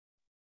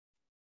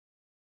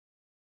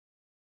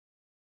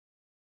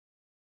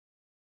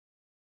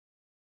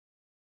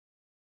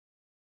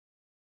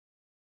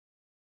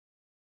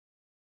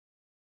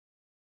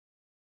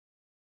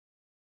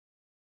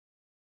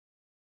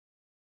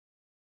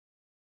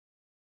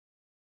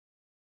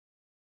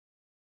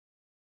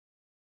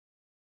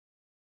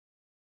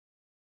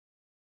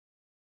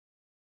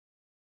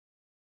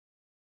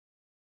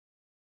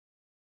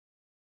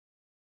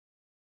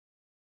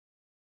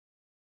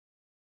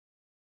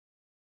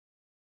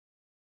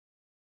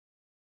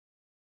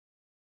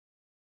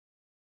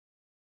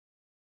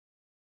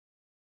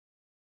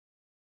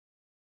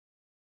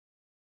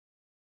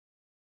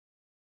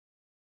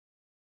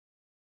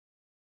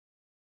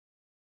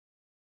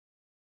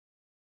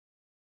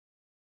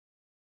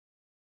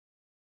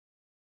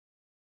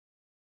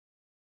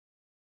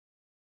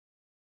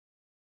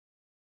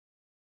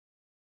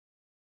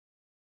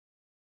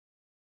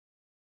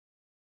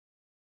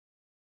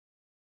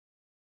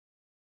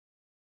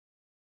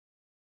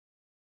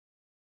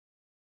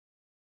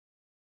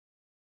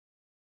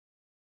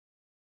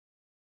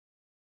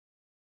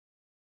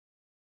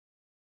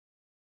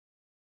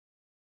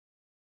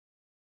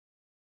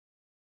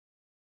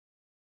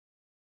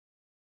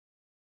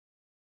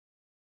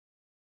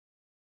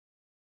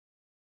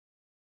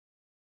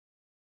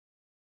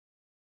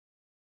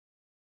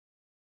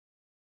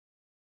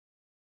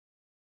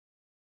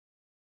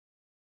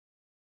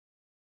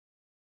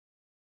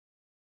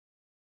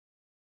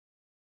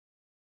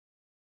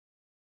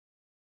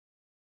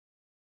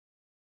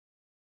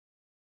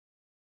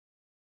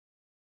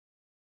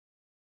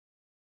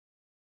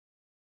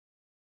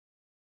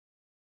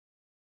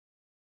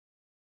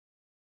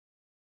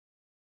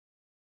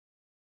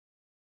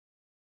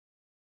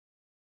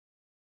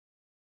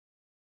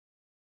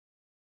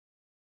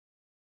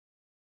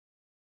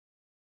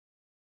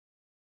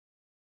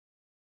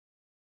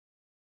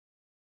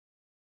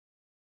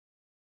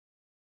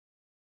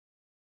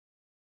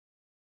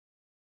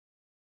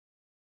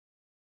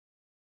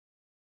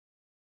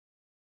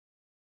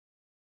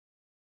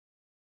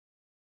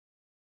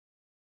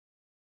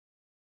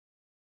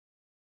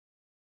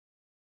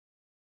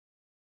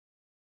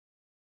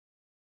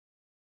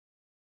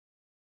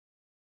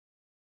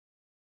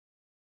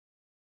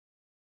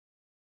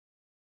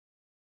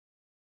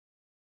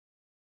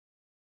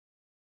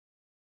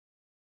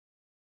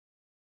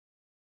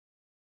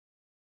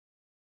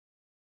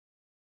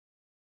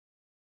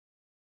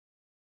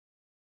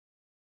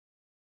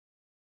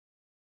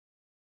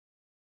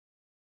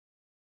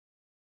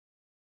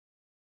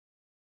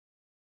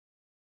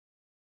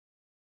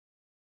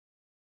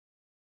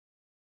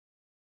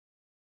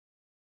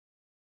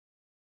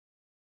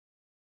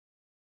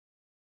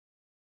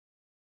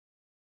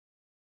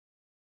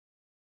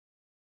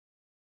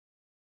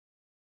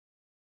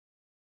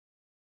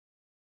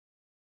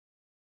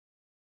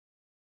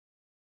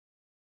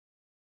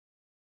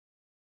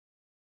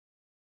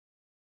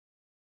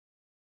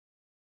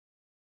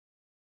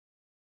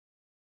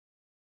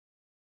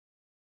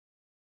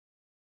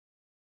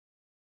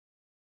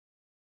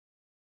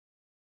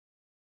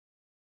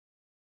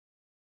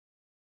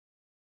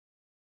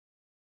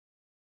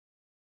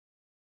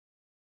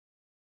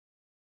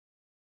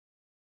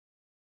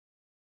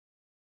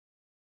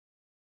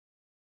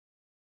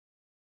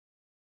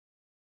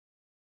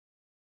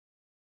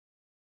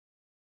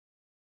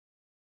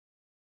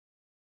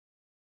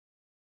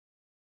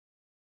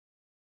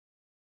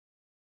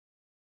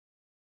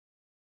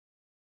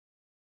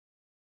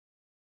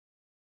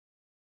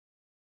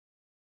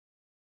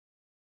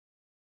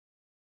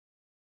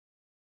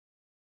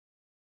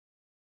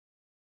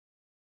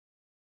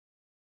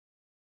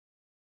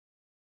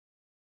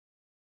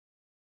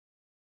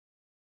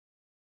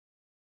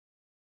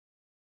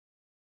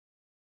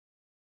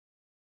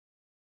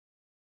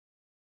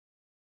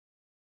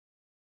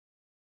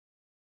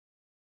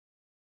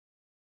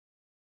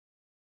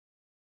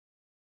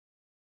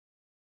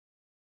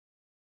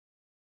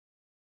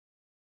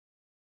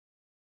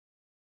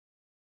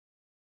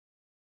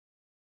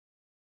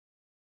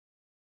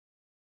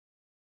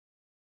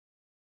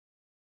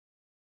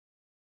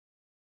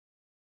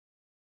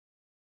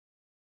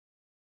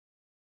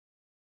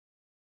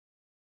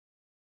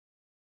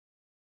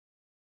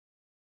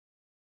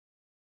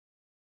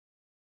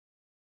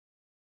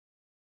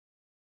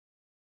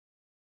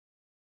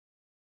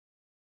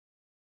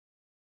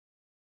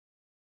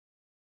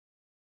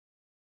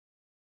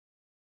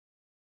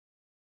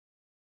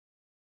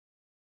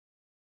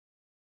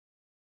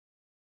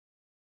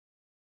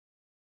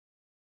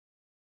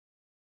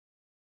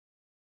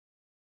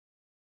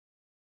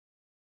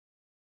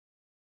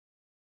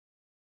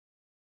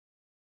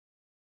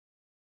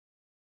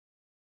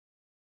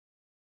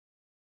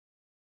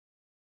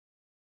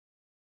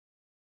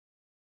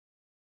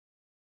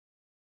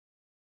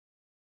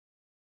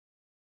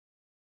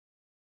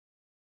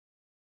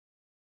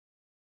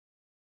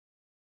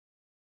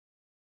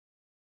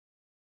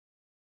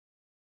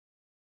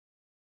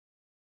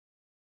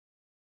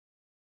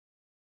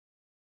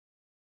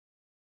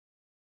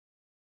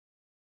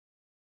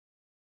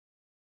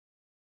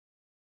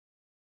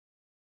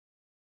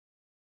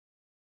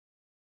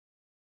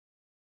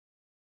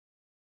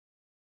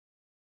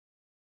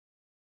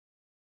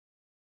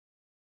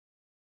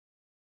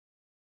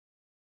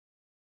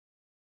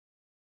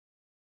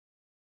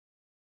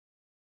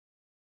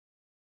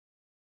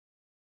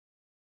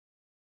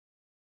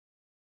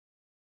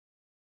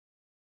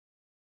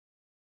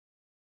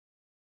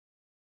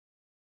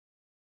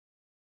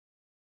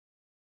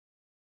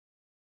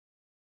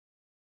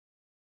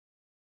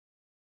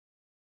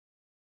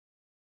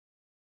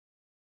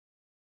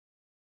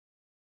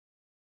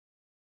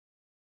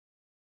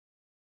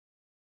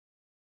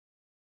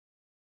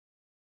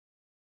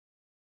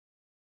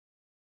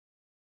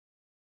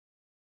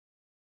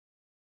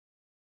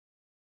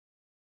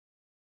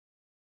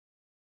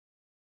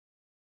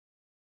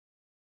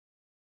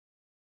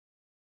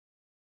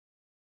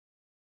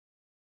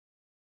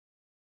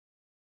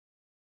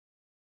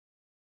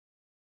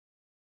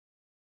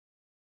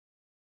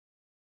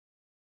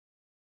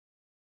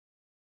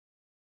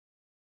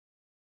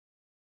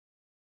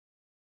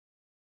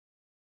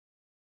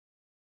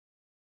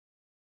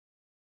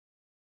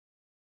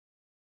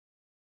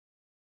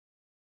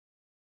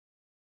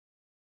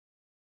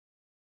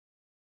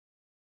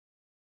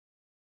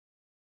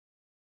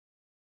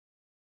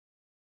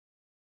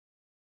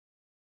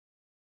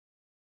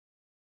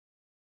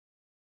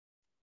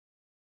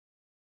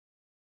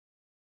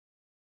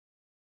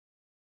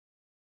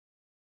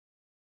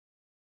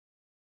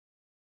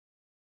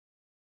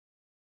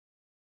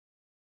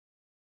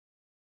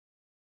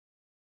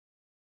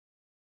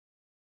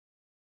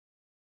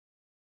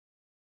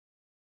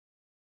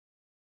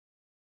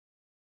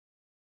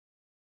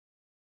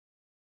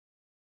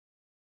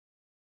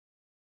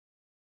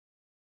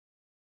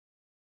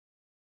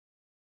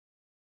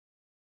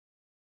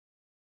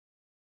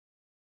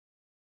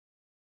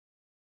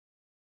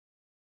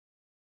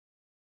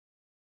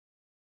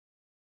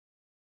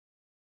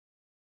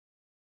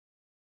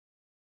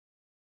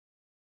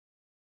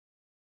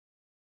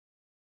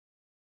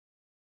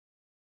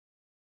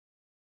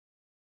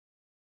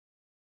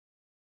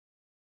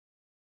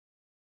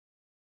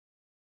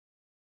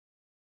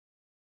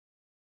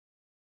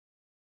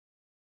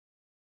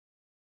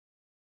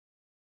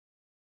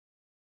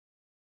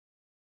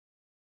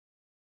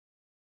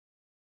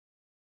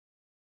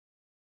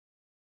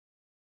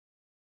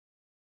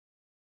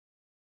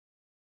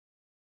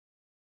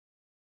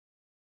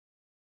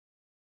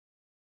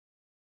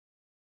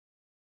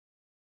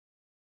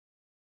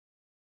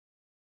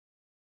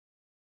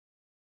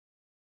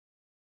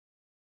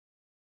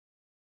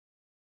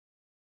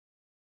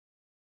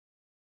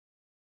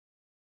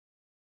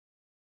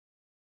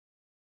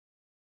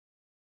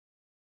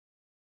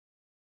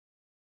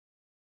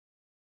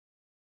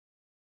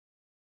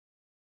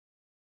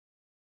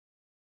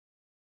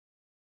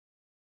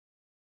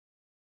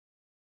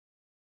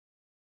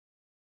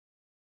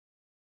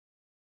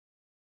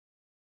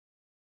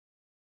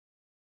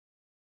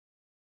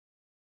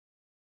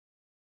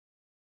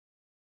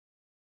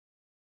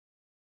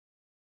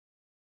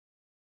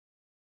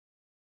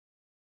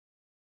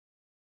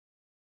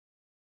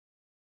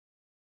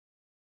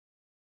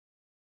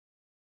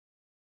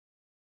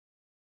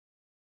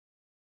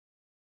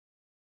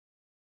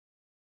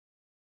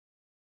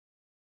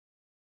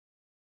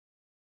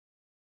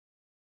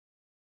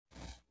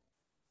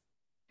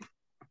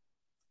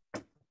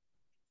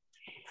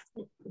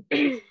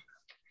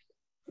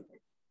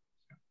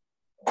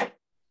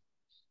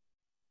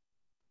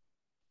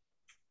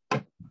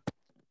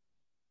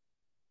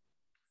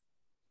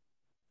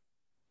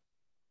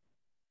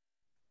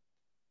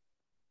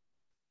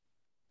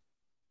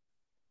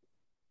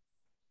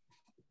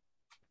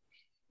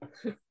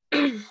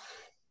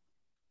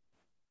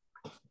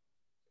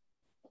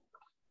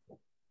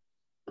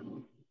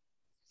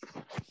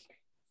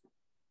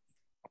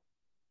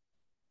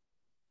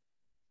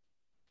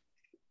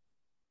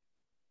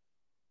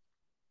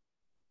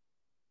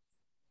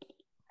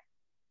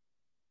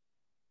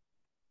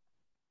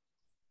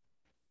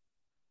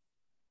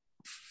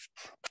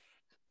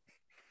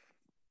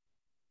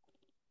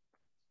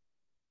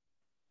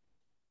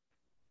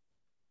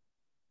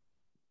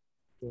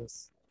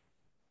Yes.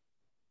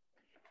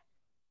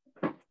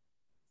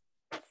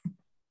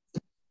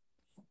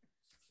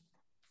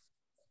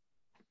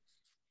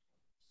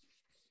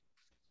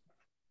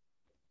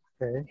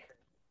 Okay.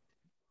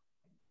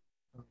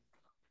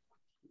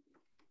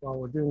 While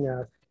we're doing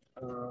that,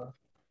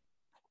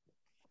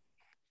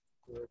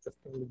 we're just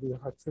going to do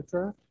Heart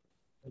Sutra,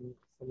 and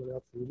someone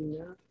else reading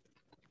that.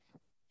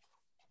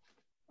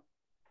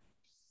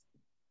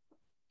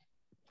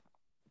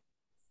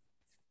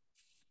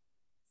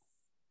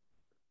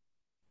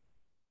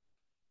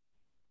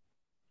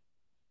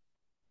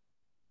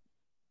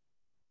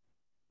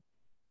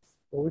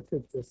 Or we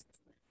could just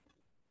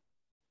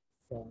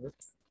start.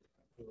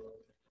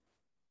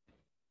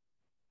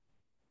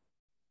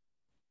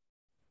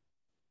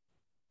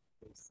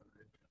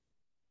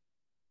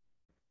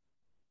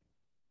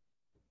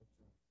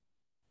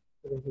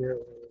 Here,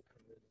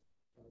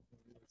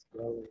 it's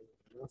growing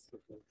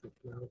massively.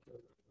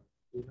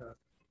 We have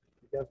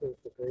together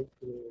with a great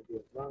community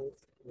of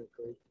monks and a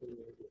great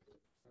community of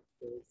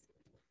instructors.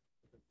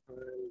 At the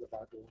time, the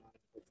Vajrayana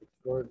was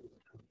absorbed in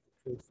the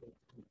Constitution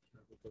and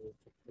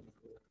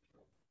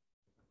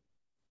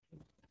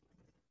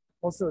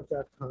also at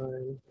that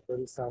time,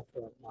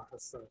 Bodhisattva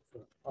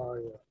Mahasattva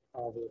Arya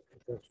Abba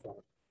Kadeshva,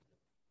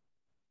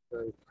 the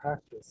very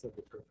practice of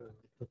the profound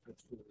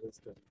perfection of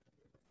wisdom,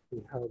 he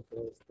held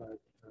those five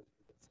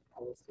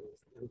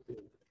policies empty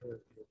of the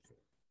current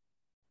nature.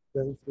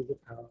 Then through the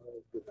power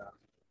of Buddha,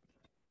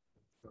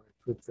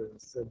 Puja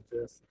said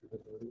this to the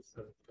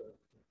Bodhisattva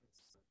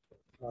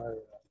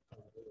Arya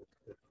Abba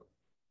Kadeshva.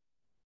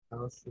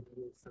 How should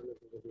any son of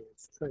the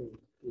lineage train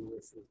who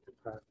wishes to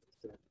practice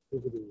the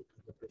activity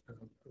of the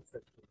profound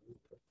perfection of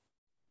wisdom?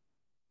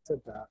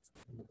 Said that,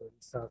 and the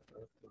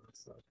Bodhisattva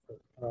Mahasattva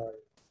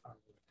Arya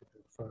Abba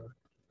Kadeshva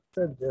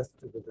said this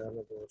to the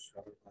Venerable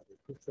Sharavati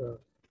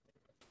Putra,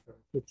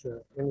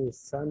 any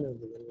son of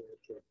the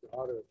lineage or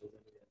daughter of the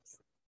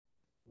lineage,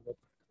 look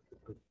at the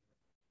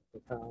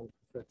profound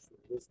perfection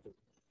of wisdom,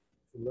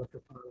 to look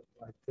upon it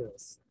like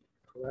this,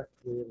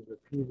 correctly and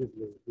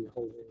repeatedly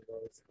beholding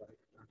those like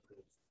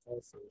records,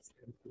 also is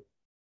empty.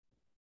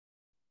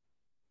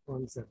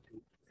 One's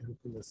empty,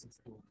 emptiness is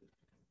one.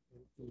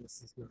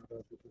 Emptiness is not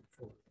other than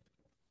form.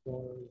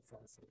 Form is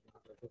also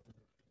not other than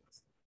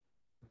emptiness.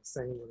 In the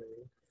same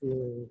way,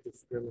 feeling,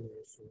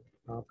 discrimination,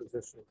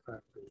 oppositional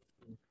factors,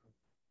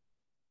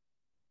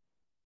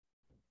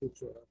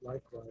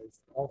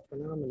 likewise, all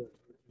phenomena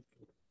are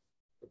infinite,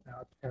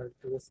 without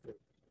characteristic,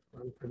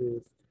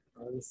 unproduced,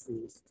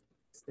 unceased,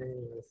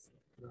 stainless,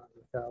 not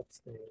without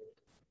stain,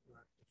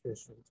 not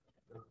deficient,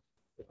 not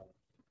flawed.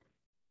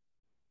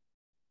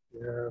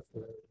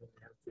 Therefore, in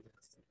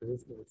emptiness, there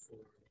is no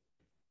form,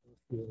 no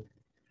feeling,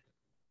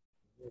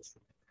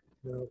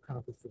 no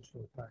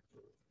compositional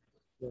factors,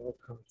 no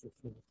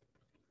consciousness,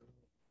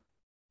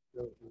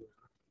 no ear,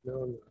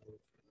 no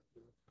nose,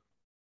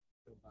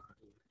 no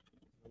body,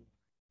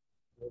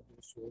 no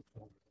visual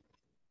form,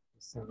 no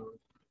sound,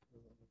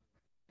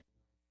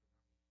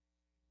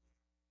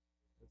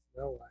 there's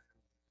no land,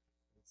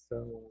 and so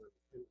on,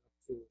 and up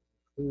to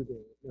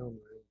including no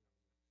mind.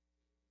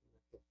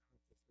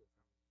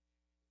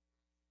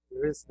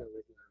 There is no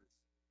ignorance,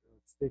 no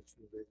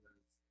extinction of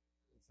ignorance,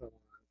 and so on,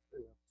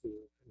 and up to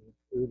and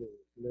including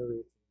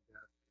humiliating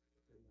death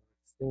and no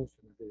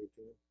extinction of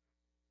aging.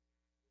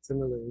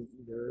 Similarly,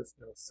 there is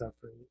no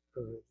suffering,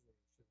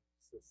 origination,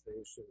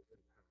 cessation, and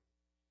power.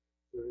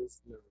 There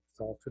is no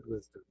exalted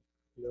wisdom,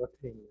 no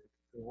attainment,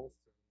 and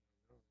also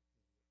no knowledge.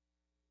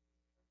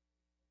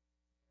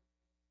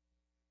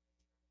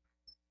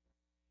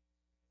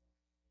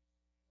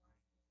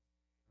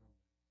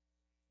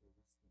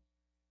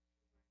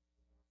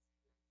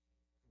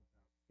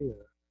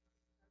 Fear,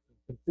 and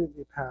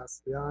completely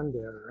pass beyond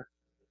error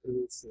to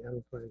reach the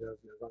endpoint of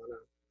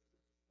nirvana.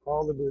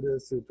 All the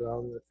Buddhas who dwell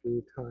in the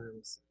three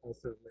times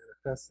also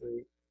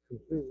manifestly,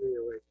 completely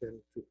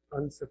awaken to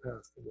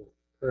unsurpassable,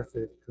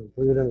 perfect,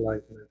 complete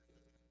enlightenment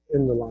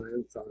in the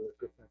lines on the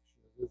perfection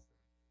of wisdom.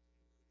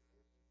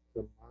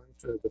 The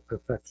mantra of the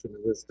perfection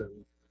of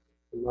wisdom,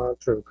 the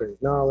mantra of great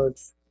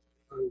knowledge,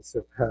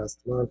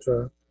 unsurpassed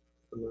mantra,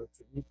 the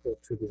mantra equal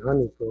to the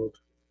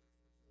unequaled,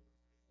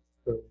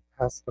 the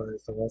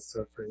pacifies all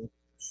suffering,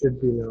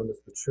 should be known as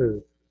the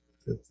truth,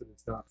 since it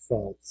is not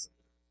false.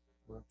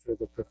 Mantra of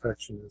the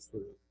perfectionist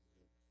wisdom.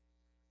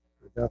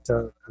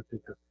 Data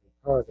Katika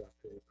Pada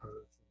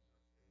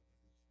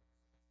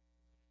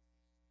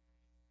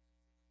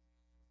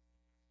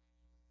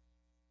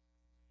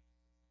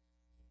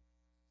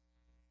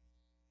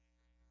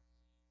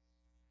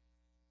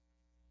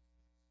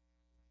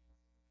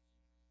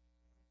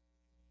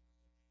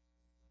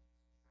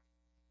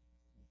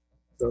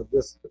So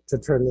this to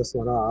turn this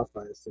one off,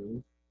 I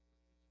assume.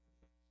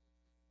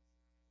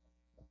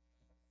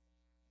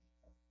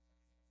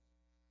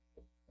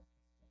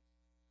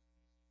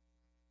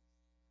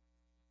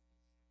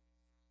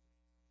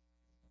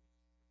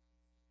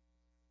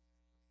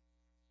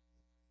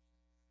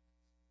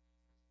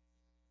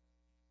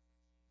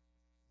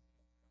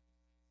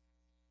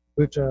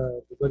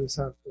 The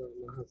Bodhisattva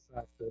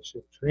Mahasattva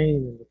should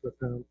train in the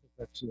profound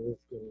perfection of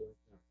wisdom like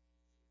that.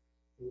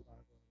 The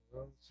Bhagavan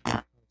rose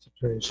from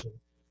concentration,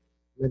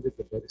 amended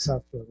the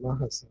Bodhisattva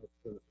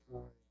Mahasattva.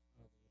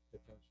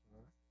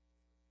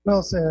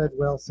 Well said,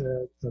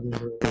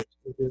 Thunderbird.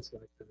 It is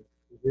like that.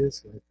 It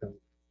is like that.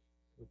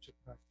 We should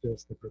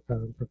practice the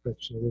profound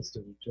perfection of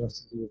wisdom,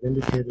 just as you have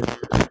indicated,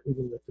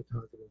 even the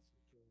Tathagata's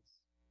rejoice.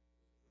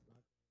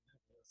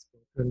 Bhagavan has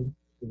spoken,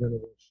 the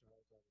Venerable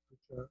Shaiva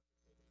the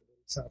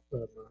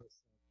Bodhisattva Mahasattva.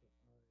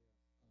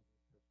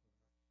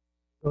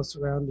 Though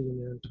surrounding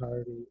the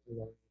entirety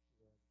along with the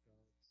gods,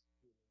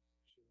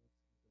 humans,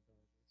 Shilas, and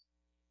Gandharvas,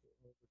 were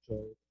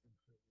overjoyed and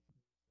highly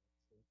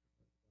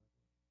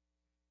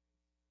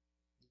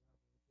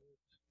pleased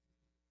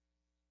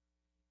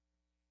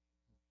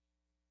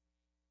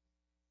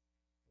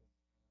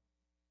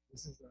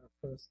This is our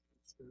first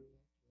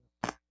experience with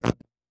the program.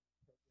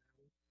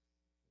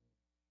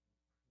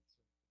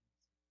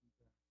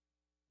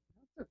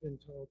 I've been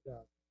told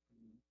that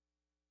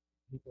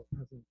people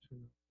present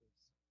turn off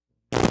this.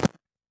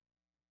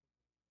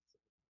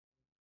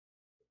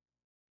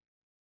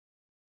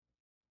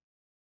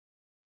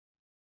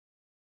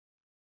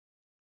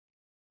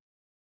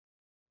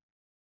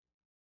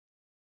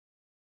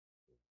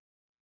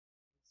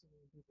 So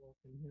many people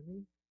can hear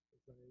me. As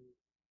I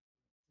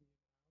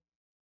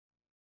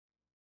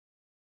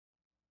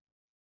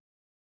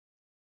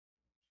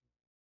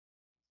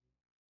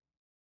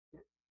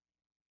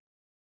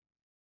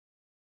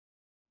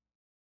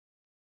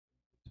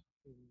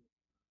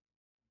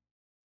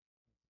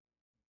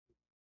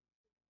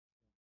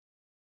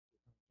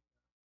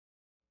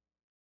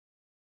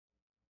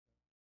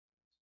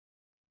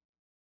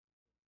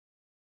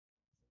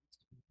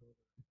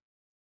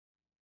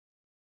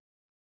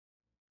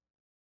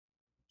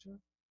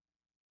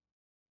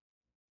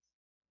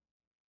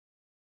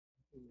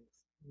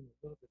makes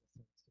a little bit of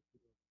sense to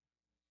people.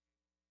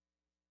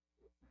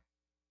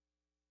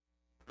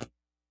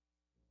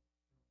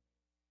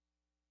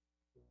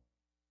 The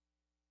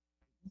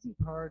easy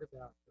part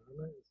about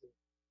Dharma is that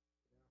it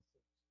asks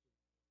us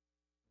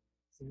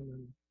to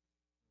examine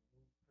our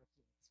own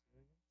personal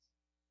experience.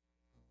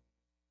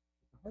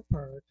 The hard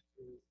part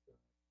is that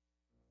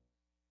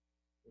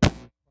it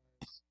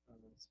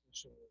requires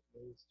special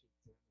ways to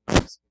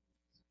examine experience.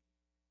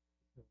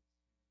 Because this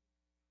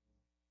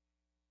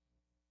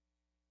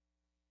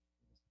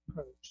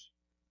approach,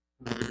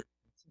 the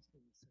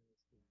system says that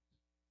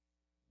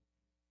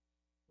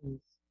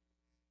things do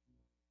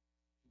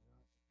not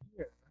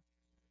appear as they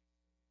really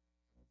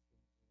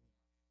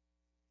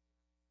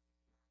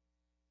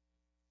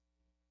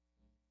are.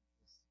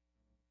 This is a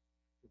result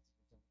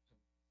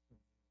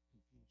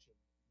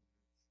of confusion and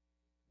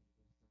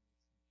wisdom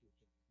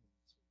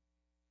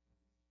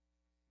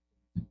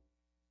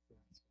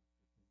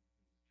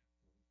confusion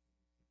humans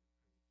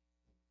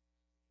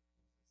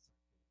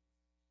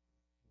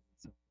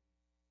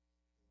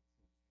who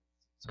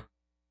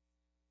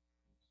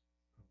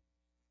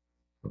grasp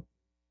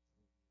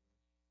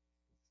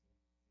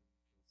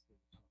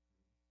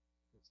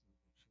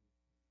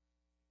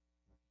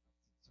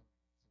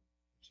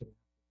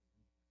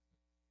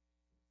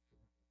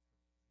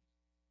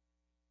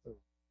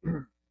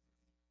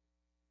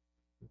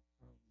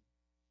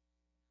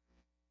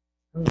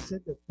Having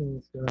said that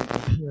things don't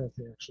appear as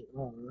they actually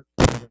are, but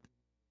a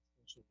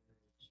special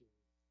way to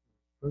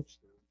approach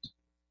that,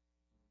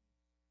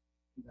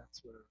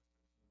 that's where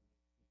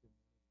the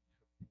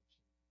interpretation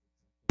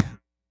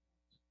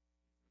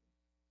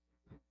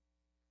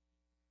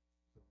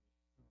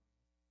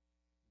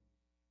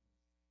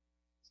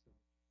so,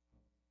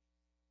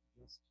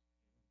 just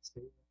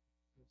state of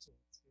personal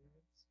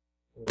experience,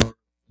 or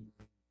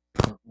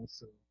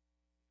also use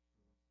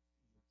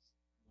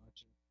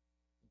logic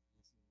and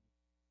reasoning,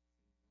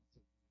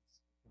 and also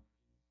use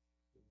authority,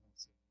 and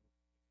also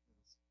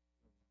use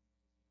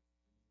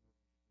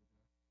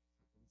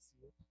and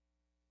see it.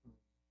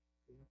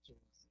 The answer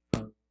is use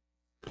all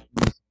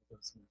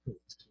those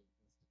methods to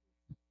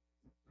investigate.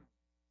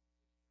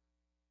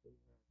 When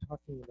we're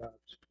talking about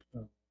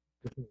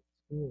different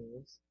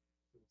schools,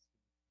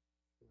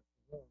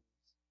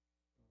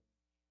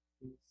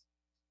 these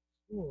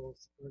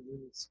schools aren't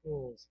really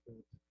schools, but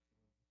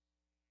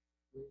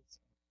ways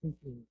of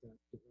thinking that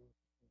develop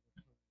over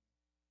time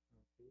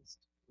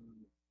based on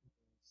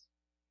people's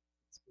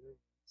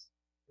experience,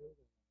 their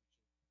logic,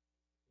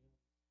 and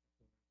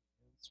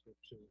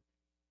scripture, and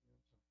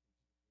talking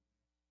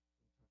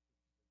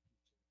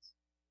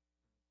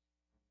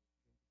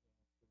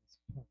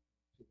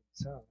to the Buddha, and talking to the teachers, and they develop this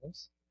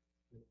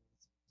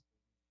talking to themselves, and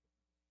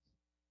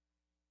also explaining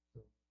to others. So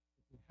if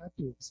we have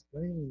to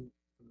explain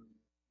our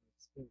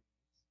experience,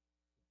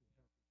 if we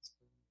have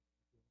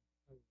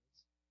to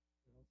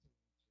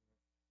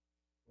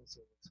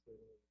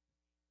explain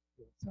it again to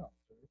others, we also need to also explain it to ourselves, right? Because as you know, seeing people talk to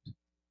themselves, right? So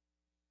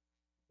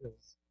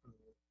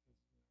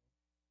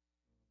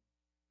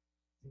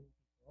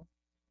important part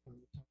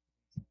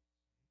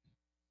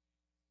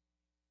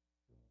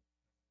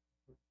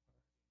of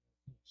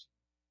meditation is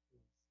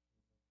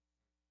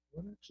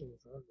what actually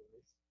is our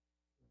voice.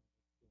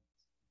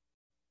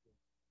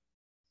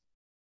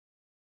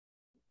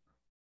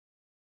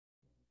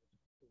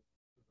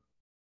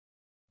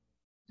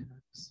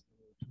 Text, and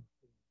we're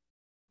talking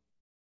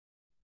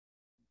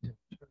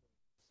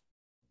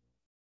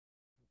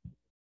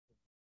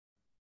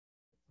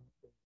in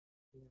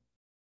terms,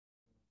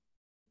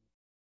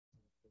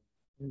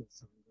 in a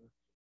sangha,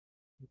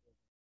 people are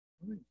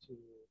trying to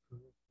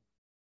clarify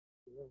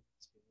their own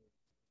experience.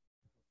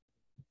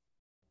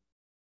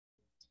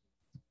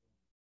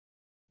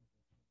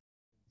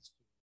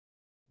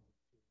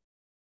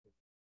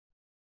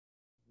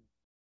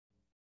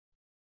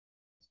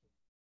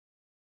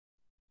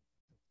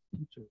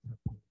 Teachers have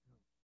pointed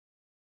out.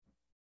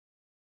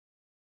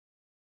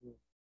 Well,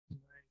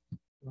 tonight,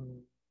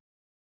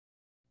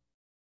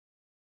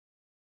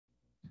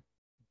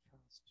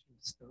 contrast two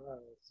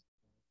styles of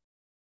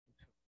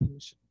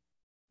interpretation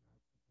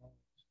that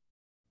evolved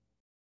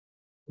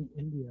in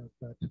India,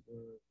 but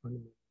were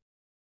fundamentally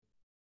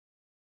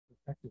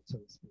affected, so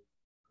to speak.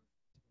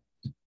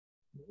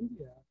 In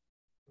India,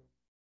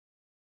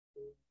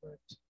 they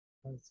weren't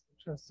as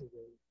interested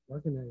in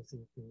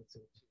organizing things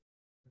into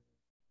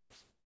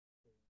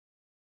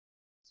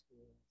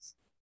schools,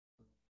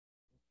 like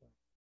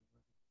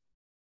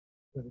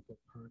political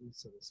parties,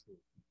 so to speak.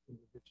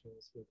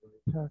 Individuals would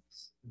write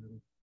texts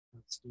and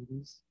have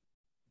students.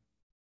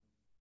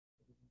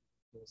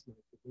 Individuals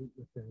might debate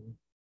with them.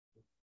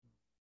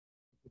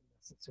 Didn't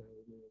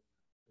necessarily mean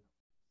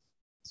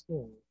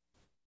school.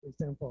 For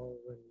example,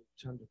 when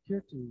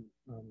Chandrakirti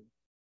was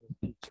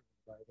teaching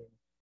and writing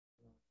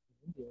in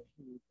India,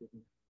 he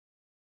didn't have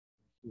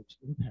a huge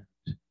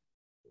impact. It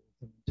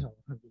was until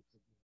hundreds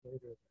of years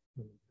later that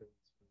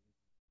commentaries were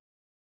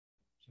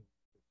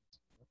Chandrakirti's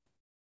work.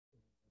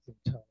 It was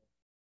until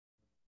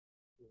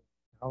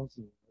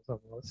 1,000 years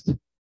almost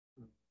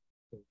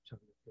that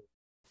Chandrakirti.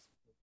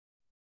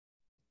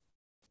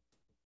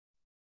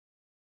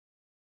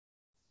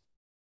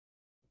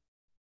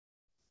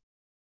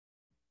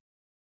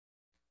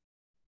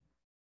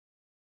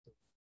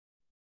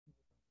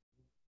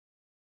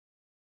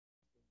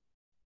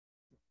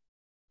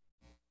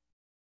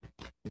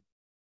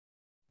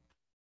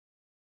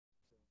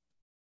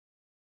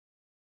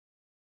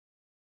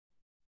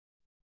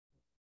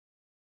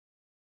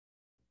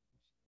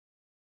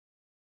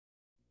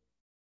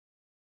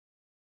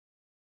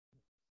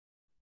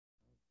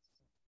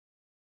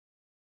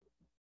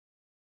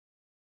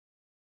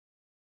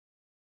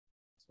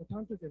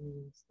 Svantantrika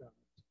means that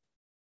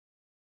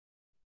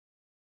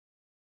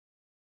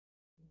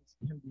things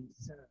can be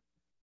said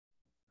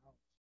out,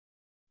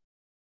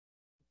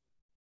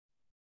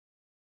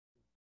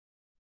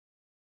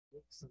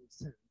 make some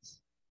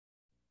sense,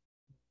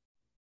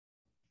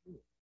 true.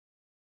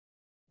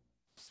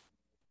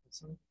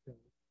 Svantantrika,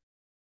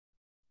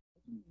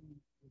 we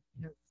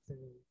can't say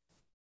anything.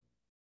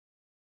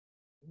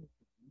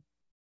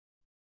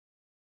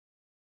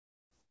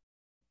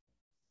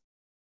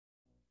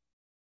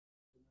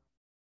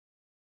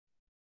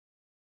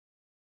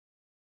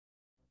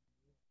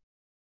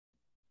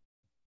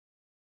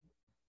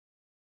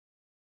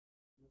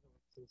 In other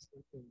words, there's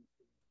nothing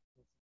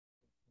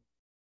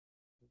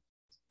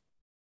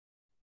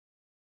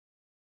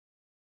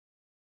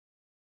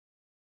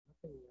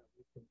nothing that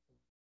we can find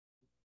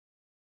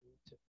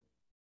relatively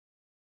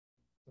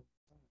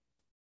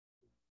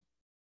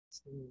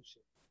distinguish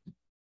it.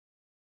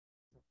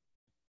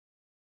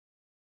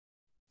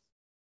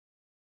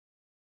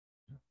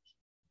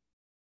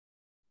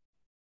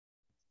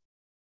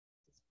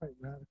 It's quite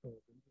radical,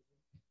 isn't it?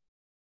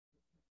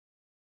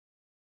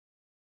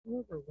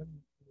 However, when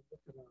you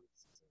look at our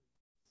society,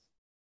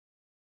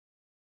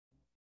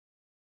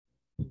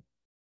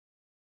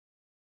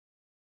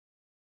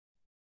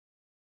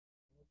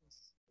 all this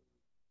is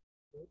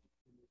good,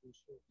 and we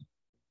should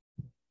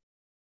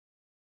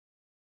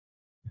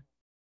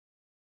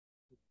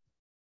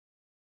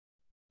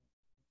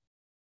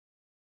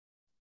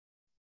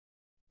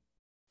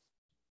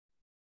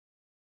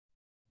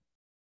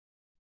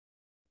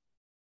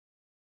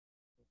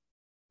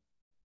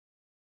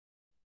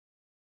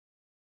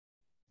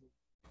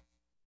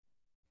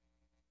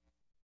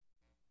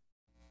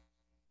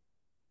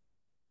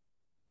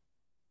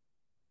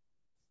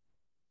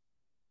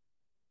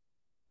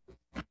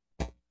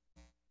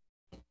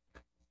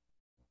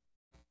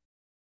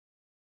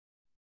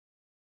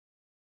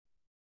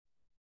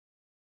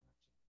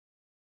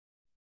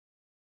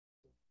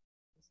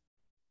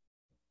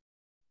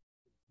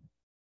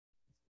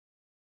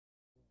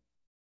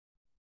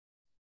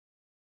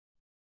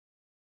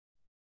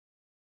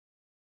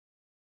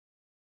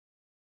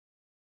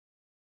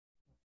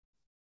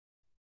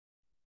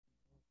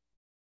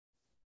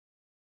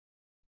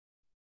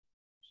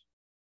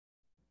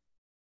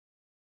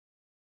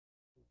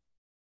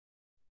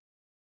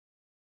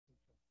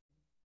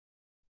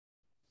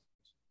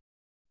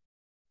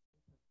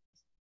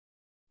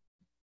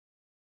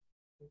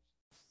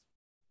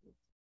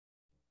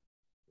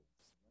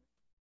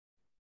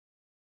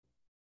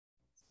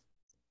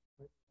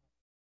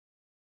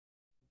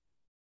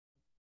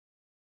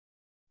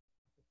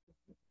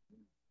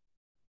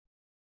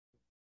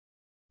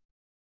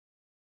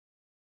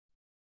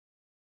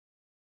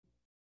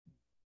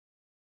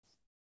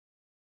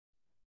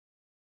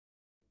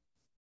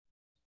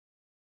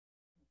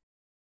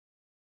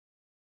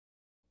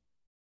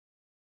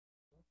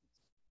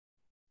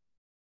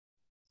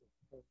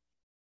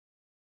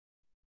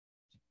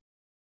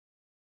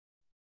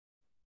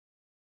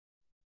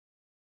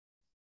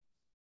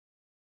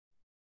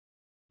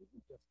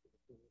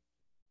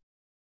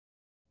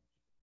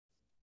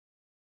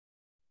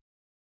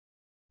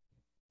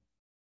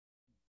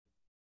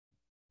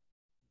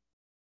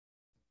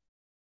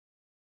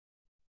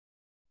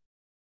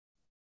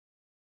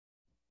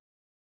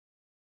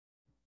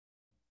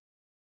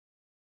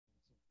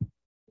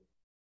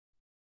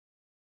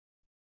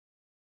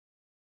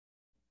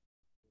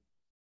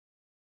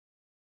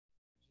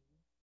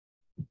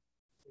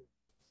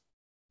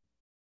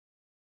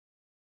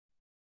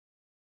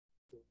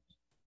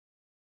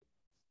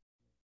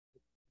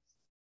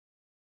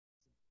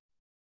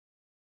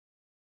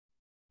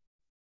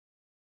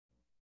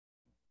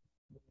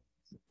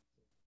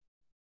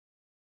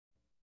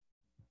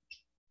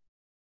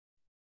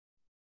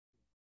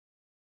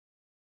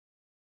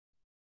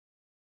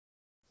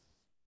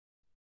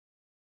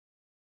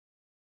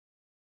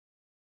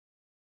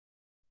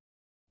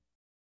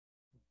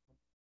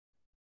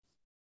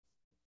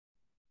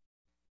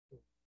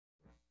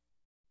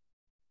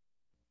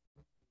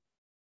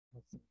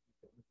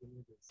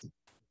it is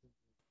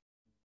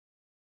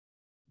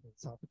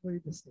philosophically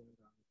to stand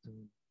on its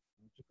own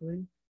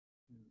logically.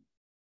 And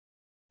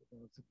for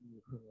those of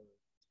you who are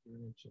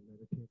experiential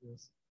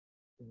meditators,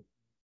 it,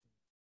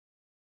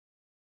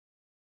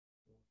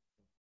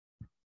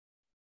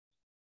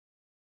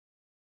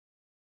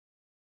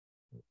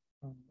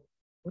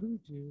 what do we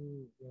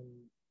do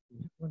when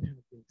one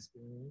has the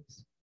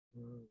experience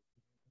or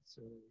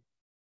necessarily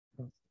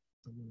trust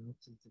someone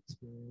else's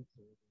experience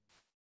or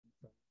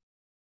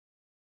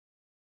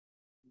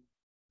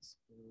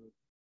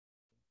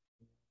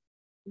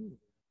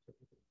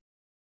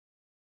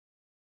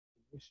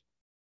to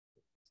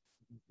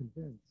be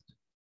convinced.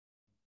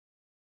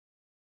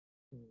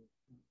 So,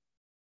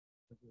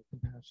 the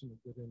compassionate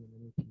Buddha and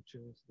many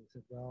teachers, they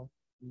said, well,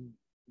 we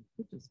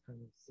could just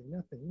kind of say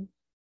nothing.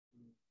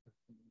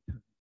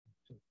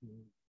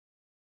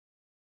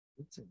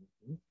 Would say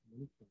nothing,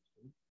 many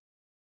questions.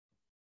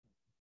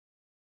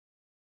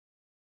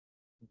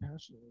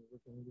 Compassionately,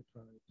 we're going to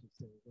try to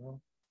say,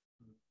 well,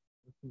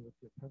 working with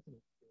your present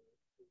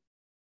experience,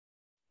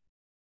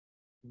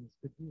 things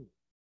could be.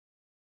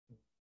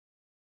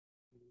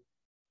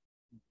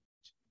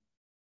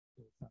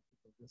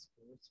 Philosophical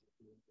discourse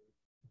would be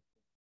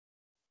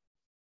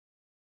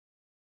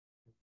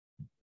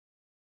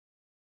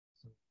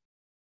so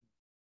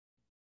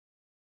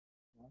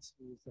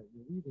philosophies that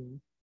you're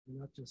reading, you're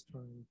not just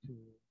trying to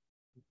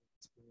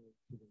explain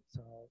to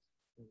themselves,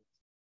 but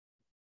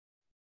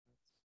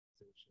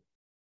it's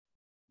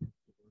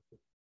to work with.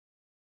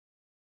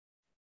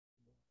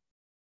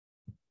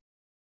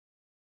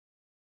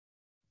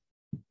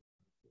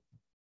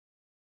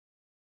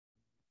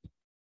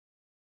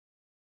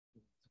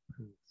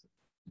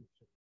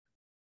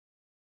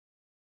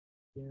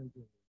 The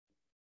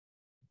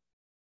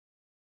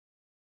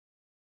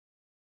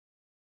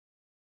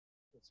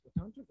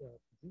Svantantrika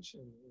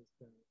position is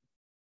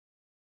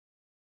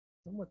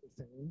somewhat the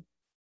same.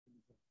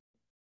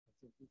 I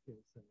think we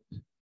can say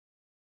it.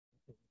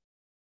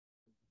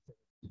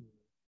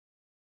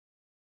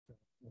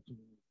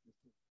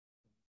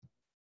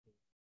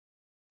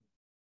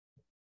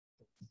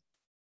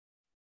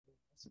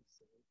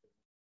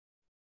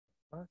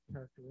 Our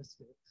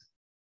characteristics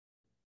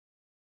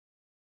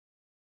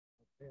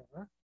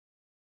there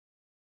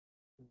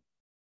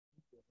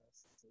give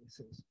us the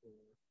basis for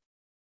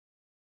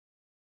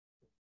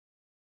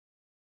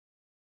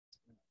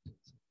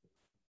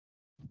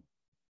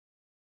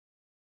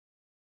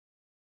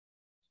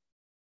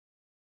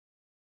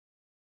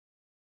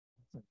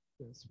like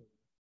this or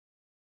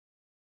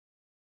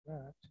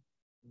that.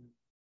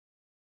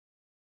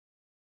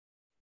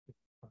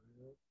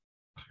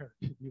 Fire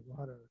could be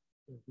water.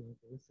 There's no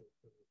basis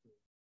for it.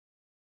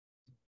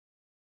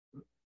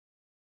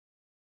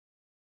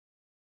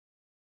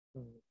 So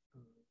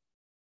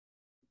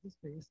this is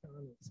based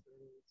on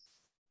experience.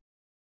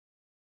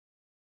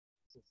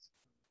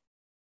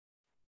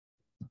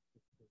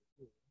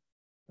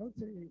 I would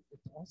say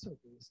it's also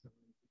based on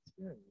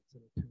experience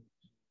and attempt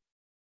to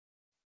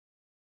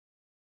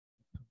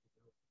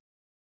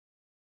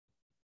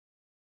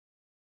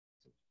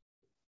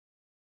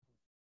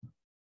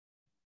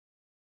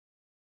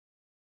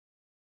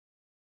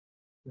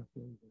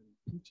definitely when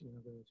teaching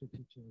others or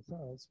teaching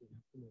ourselves, we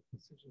have to make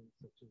decisions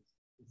such as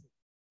this is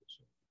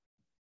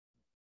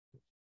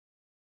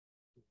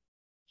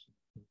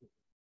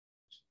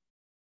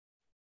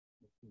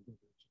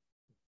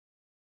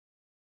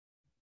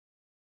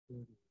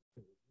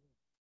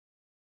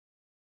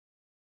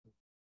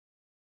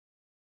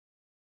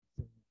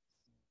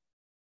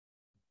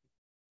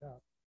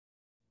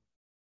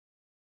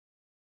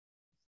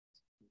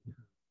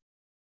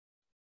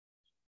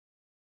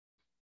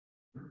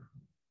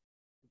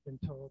I've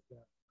been told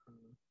that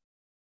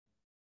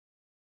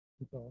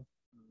people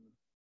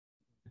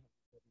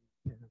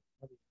can have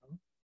audio.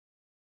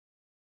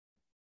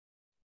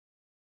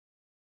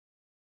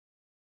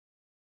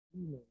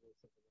 Emails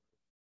of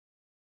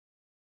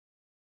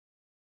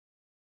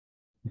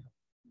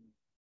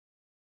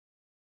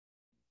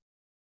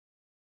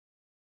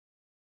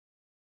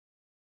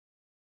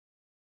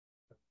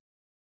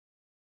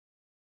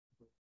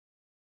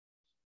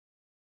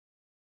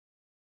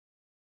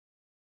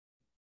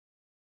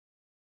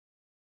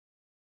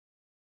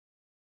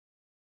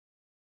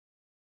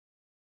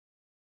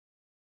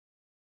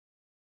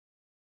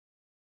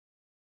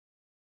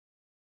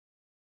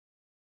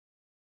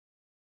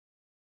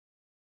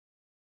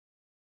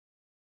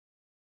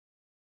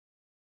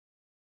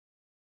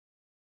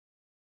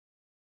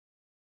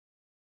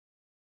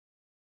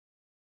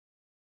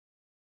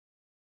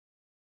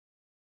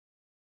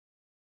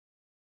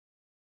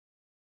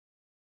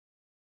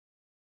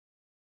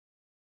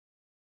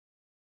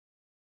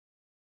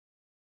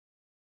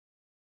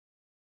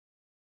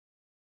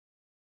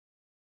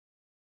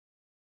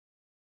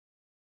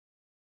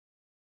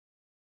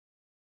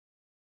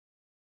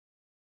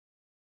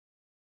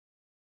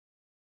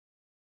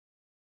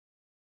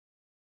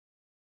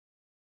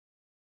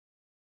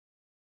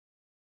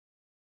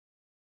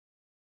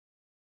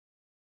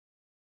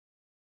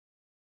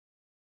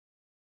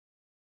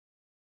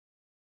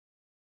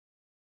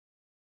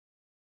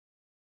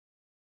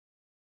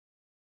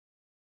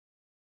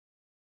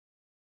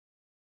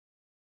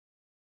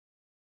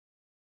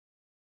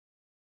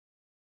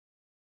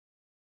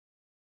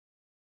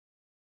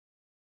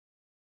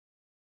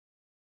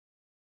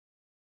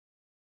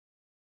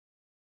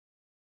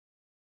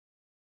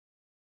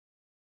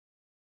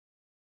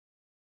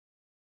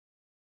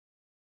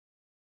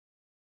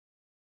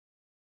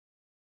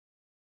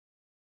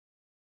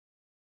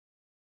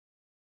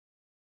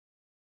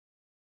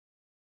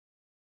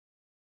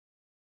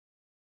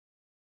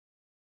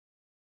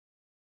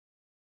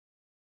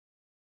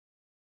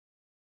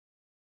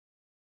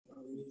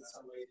we need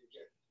some way to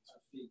get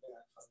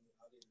feedback from the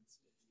audience.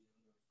 Maybe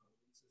on their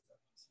phones. Is that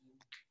possible?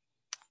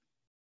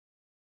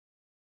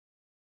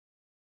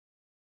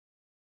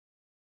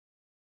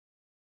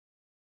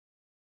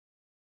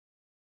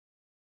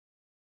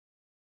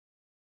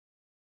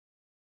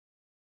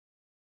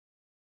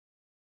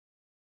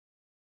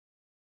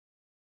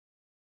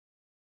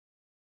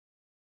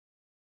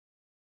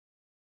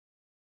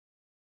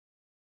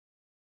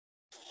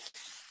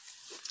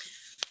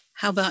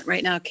 How about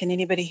right now? Can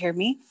anybody hear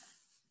me?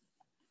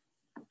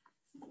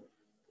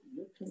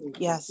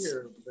 Yes.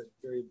 Here, but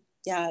very...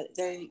 Yeah,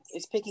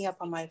 it's picking up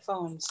on my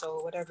phone.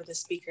 So whatever the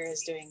speaker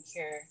is doing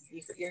here,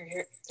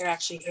 they're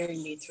actually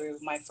hearing me through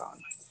my phone.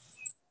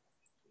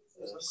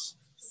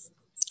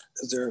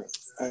 Is there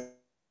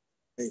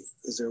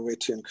a way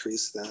to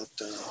increase that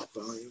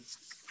volume?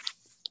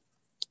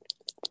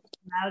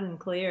 Loud and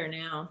clear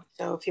now.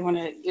 So if you want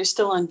to, you're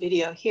still on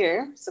video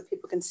here, so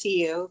people can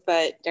see you,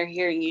 but they're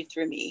hearing you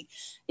through me.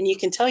 And you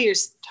can tell you're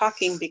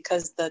talking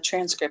because the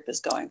transcript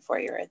is going for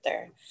you right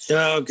there.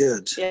 Oh,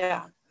 good.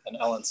 Yeah. And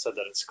Ellen said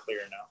that it's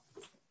clear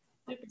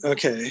now.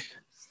 Okay.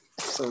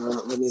 So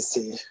let me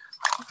see.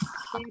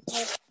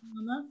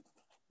 Lama,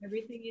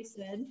 everything you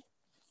said.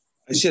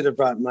 I should have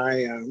brought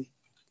my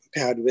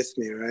pad with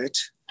me, right?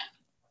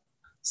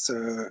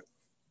 So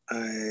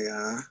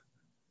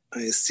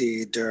I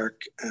see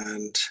Dirk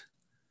and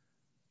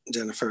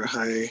Jennifer.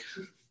 Hi.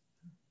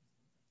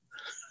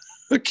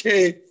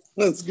 Okay,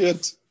 that's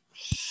good.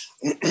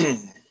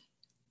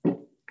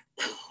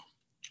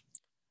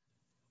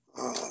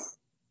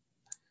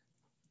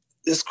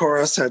 This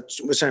course,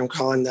 which I'm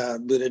calling the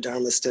Buddha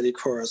Dharma Study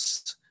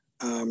Course,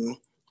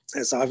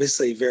 is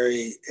obviously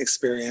very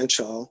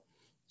experiential,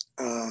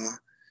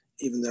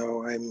 even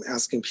though I'm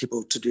asking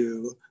people to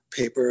do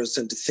papers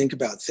and to think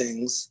about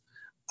things,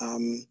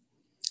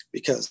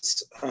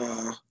 because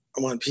I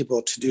want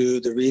people to do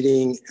the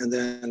reading and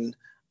then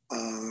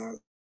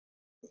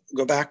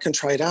go back and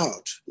try it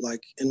out,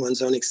 like in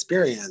one's own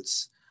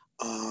experience.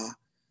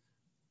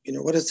 You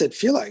know, what does it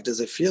feel like? Does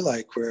it feel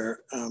like we're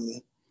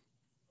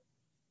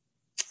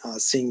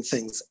seeing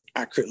things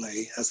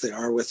accurately as they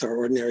are with our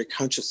ordinary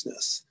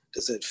consciousness?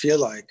 Does it feel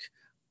like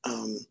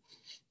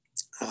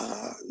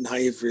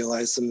naive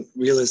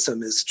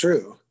realism is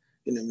true?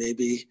 You know,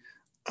 maybe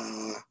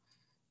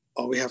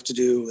all we have to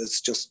do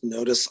is just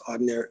notice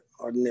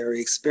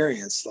ordinary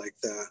experience, like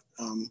the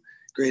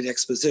Great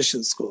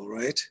Exposition School,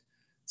 right?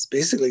 It's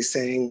basically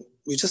saying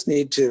we just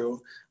need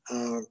to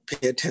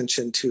pay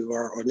attention to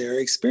our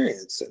ordinary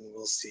experience, and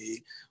we'll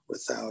see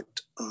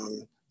without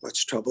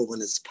much trouble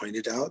when it's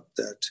pointed out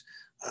that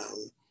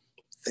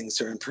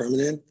things are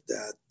impermanent,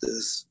 that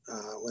this,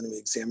 when we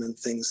examine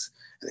things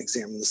and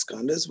examine the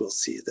skandhas, we'll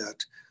see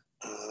that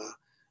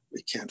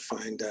we can't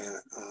find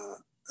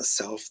a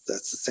self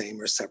that's the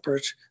same or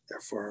separate,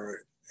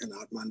 therefore an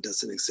Atman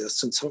doesn't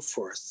exist, and so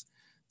forth.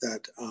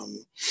 That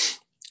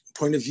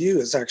point of view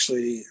is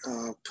actually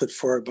put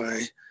forward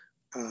by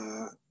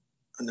a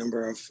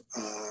number of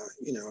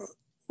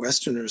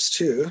Westerners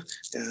too,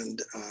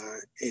 and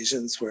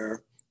Asians,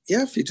 where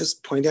if you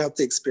just point out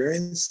the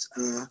experience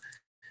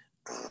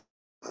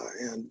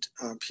and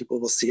people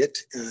will see it,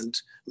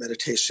 and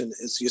meditation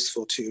is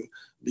useful to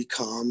be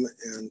calm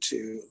and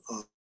to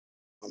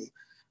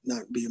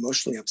not be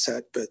emotionally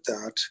upset, but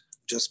that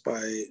just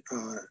by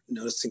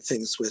noticing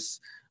things with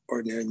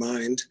ordinary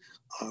mind,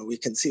 we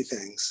can see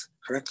things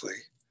correctly.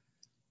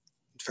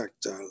 In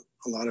fact, a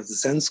lot of the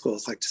Zen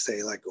schools like to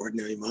say like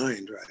ordinary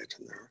mind, right?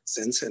 And there are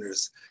Zen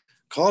centers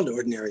called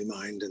ordinary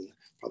mind, and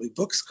probably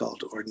books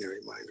called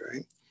ordinary mind,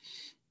 right?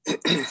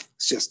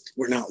 It's just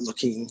we're not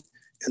looking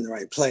in the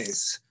right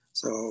place.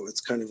 So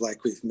it's kind of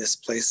like we've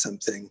misplaced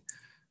something.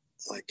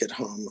 Like at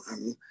home,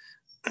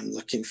 I'm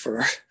looking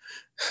for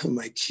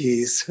my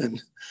keys,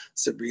 and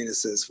Sabrina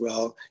says,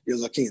 well, you're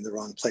looking in the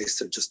wrong place,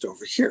 they're just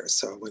over here.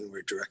 So when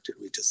we're directed,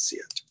 we just see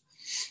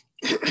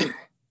it.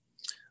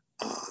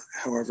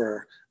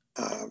 However,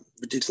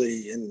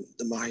 particularly in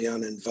the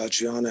Mahayana and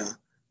Vajrayana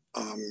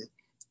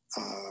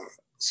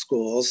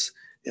schools,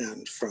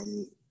 and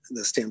from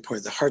the standpoint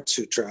of the Heart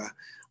Sutra,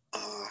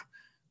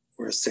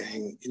 we're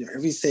saying,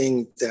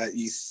 everything that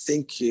you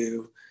think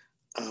you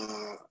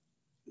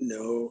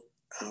know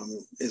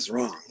is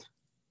wrong.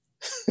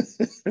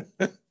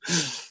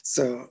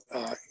 So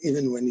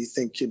even when you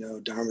think you know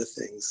Dharma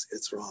things,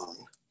 it's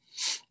wrong.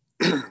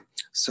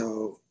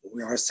 So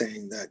we are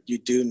saying that you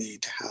do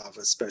need to have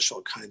a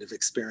special kind of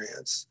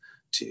experience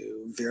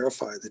to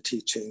verify the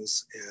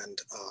teachings and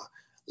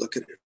look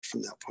at it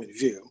from that point of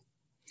view.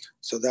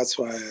 So that's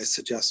why I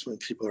suggest when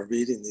people are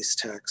reading these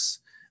texts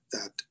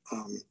that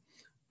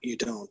you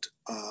don't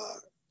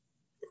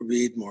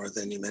read more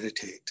than you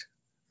meditate,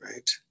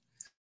 right?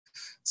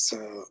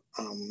 So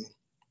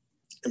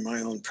in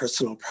my own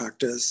personal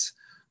practice,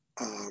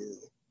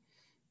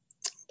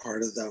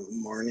 part of the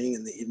morning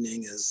and the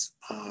evening is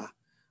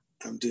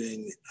I'm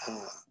doing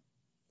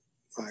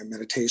my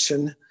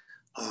meditation,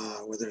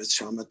 whether it's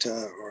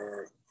shamatha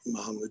or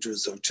mahamudra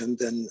dzogchen.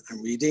 Then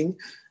I'm reading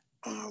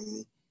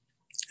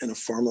in a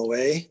formal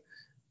way,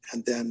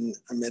 and then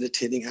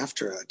meditating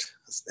after it.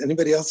 Does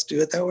anybody else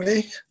do it that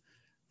way?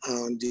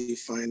 Do you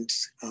find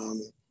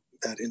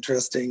that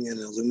interesting and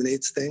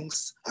illuminates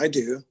things? I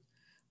do.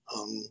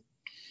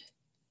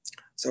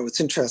 So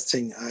it's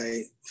interesting.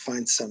 I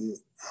find some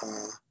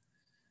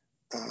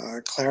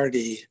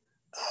clarity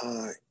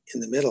in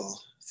the middle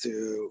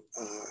through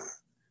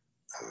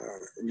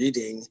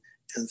reading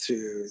and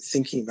through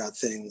thinking about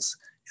things.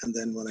 And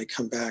then when I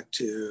come back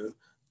to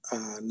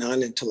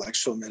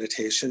non-intellectual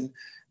meditation,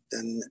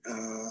 then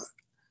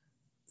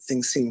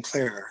things seem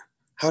clearer.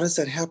 How does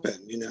that happen?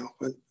 You know,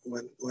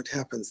 what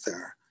happens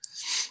there?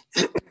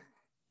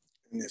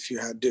 And if you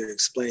had to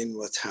explain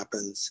what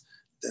happens,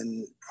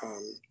 then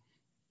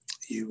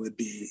you would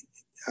be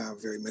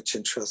very much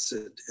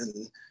interested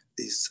in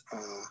these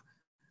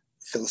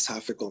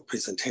philosophical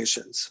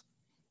presentations.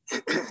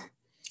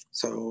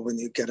 So when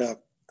you get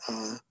up,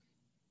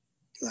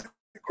 like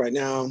right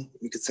now,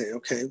 we could say,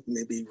 okay,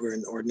 maybe we're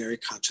in ordinary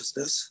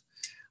consciousness,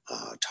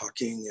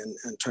 talking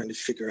and trying to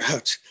figure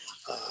out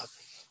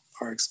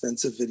our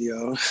expensive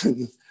video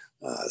and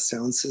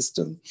sound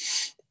system.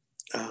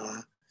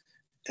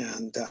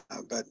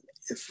 But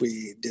if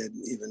we did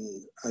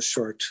even a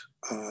short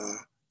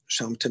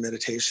shamatha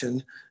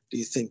meditation, do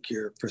you think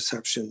your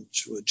perception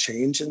would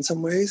change in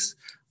some ways?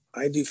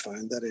 I do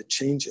find that it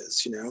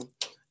changes, you know,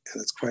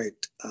 and it's quite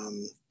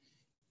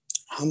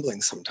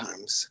humbling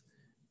sometimes.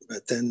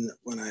 But then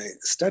when I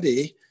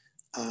study,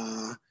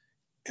 and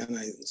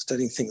I'm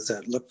studying things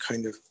that look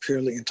kind of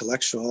purely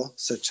intellectual,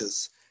 such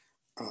as,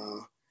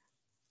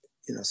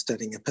 you know,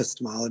 studying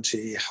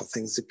epistemology, how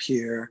things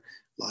appear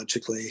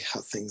logically,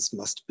 how things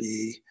must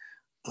be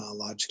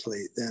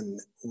logically, then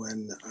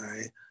when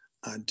I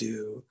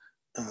do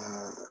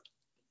a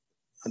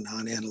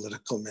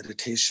non-analytical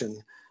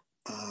meditation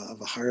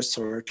of a higher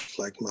sort,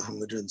 like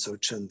Mahamudra and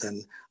Dzogchen,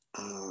 then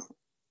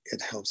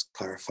it helps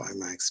clarify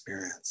my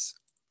experience.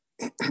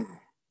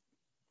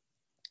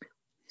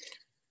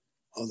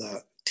 All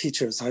the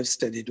teachers I've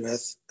studied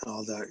with,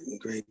 all the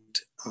great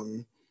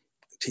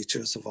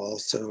teachers have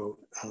also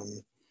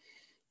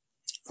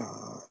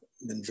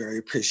been very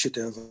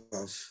appreciative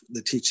of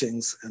the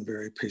teachings and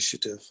very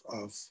appreciative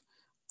of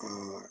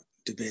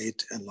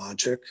debate and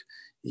logic,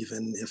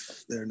 even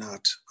if they're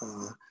not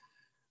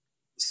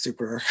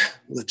super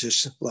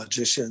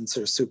logicians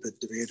or super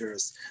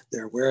debaters.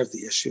 They're aware of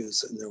the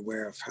issues and they're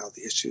aware of how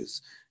the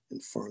issues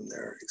inform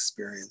their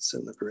experience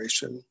and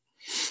liberation.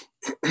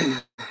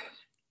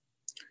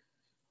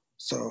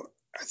 So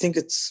I think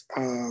it's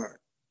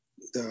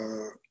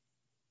the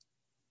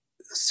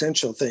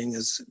essential thing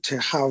is to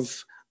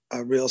have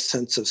a real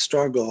sense of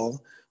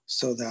struggle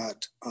so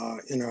that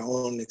in our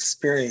own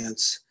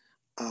experience,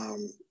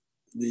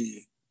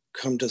 we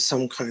come to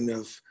some kind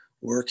of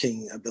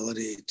working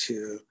ability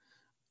to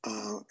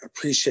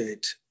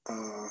appreciate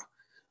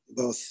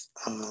both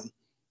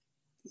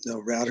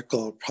the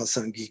radical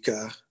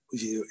Prasangika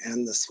view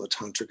and the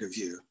Svantantrika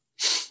view.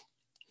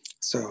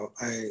 So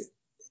I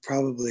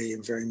probably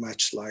am very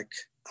much like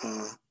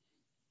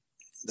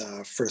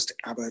the first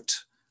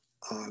abbot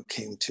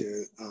came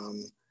to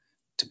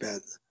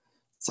Tibet,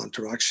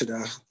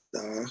 Santarakshita,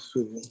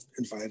 who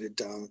invited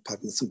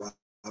Padmasambhava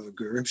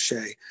Guru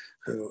Rinpoche,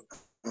 who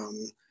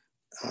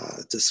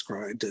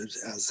described it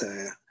as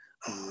a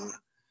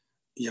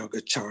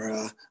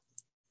Yogacara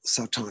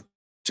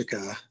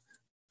Sautantrika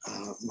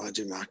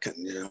Majjhimakan,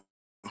 you know,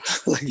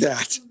 like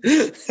that.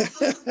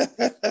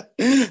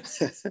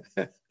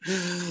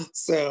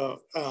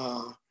 So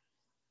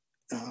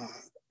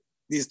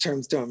these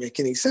terms don't make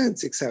any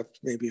sense except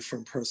maybe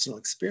from personal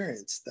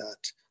experience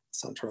that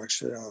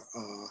Santarakshita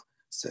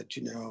said,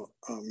 you know,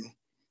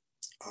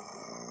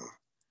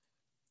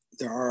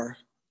 there are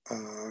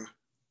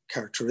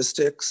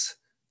characteristics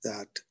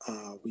that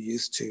we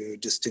use to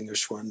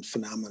distinguish one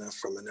phenomena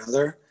from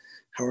another.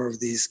 However,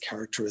 these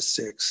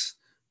characteristics,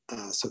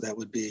 so that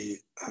would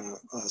be a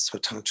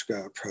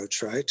Svantantrika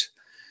approach, right?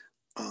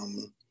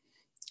 And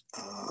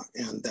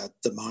that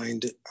the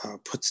mind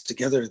puts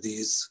together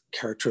these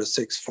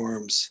characteristics,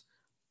 forms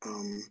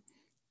from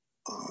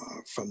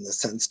the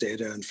sense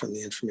data and from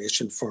the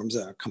information, forms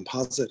a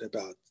composite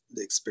about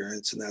the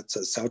experience, and that's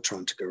a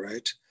Sautrantika,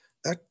 right?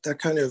 That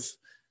kind of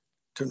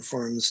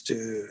conforms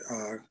to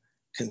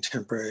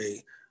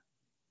contemporary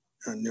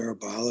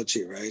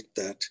neurobiology, right?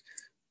 That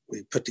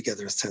we put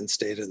together a sense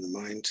data and the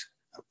mind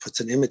puts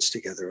an image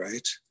together,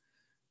 right?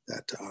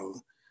 That,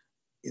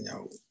 you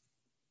know,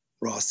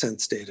 raw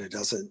sense data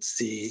doesn't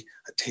see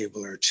a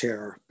table or a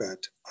chair,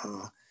 but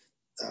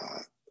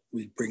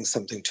we bring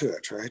something to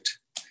it, right?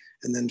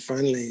 And then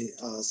finally,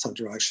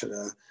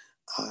 Santarakshita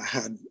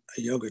had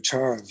a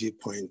Yogacara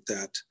viewpoint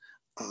that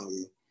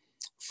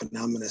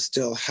phenomena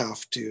still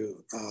have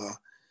to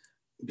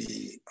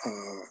be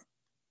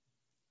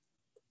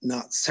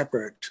not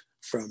separate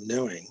from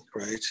knowing,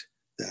 right?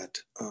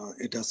 That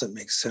it doesn't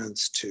make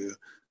sense to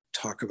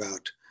talk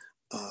about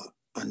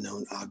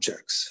unknown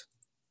objects.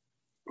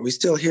 Are we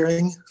still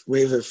hearing?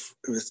 Wave if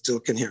we still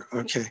can hear.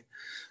 Okay,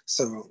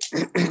 so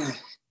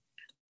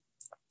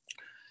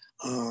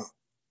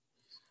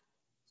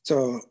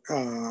So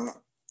I'm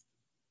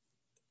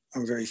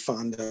very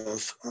fond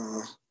of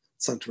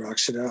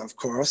Santarakshita, of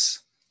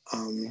course,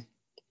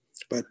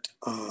 but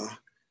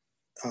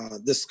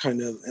this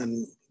kind of,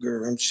 and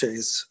Guru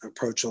Rinpoche's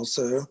approach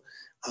also,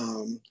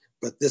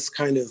 but this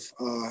kind of,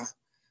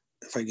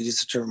 if I could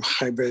use the term,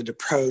 hybrid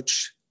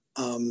approach,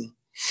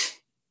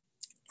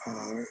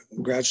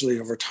 gradually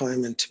over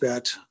time in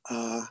Tibet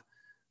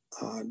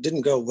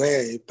didn't go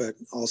away, but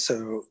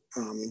also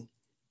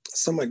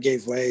somewhat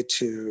gave way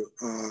to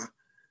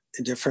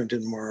different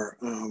and more,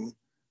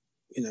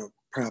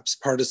 perhaps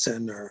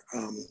partisan or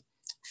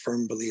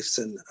firm beliefs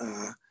in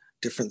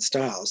different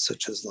styles,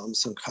 such as Lama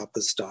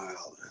Tsongkhapa's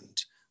style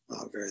and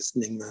various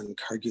Nyingma and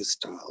Khargyu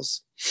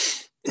styles.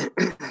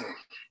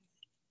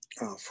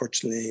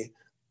 Fortunately,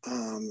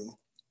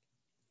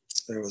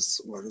 there was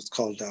what was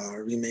called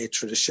remade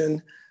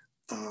tradition,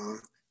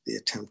 the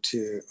attempt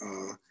to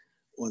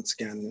once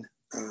again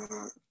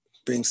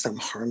bring some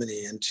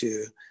harmony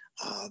into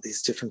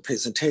these different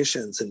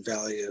presentations and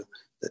value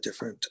the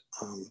different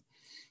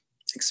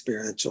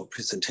experiential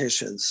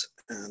presentations.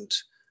 And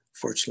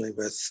fortunately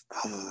with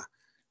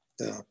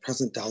the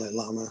present Dalai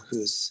Lama,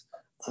 who's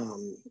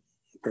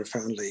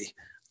profoundly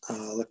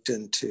looked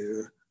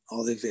into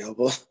all the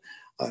available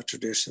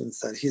traditions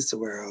that he's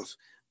aware of,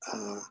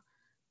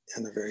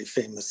 in a very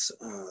famous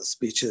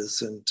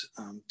speeches and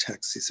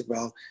texts, he said,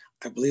 well,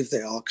 I believe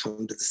they all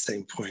come to the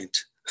same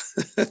point.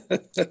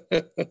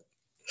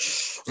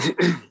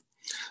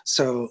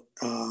 So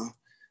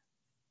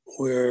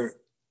we're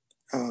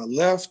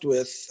left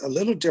with a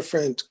little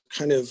different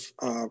kind of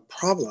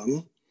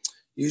problem,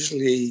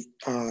 usually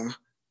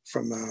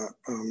from a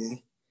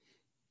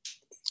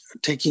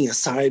taking a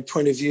side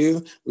point of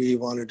view. We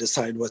want to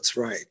decide what's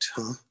right,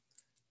 huh?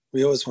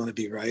 We always want to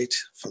be right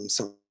from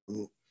some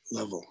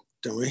level,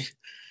 don't we?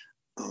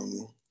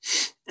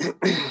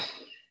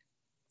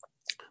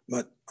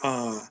 But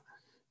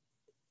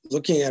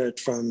looking at it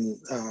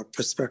from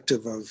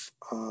perspective of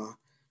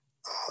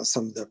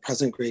some of the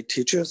present great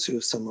teachers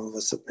who some of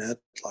us have met,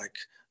 like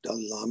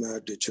Dalai Lama,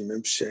 Dudjom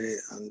Rinpoche,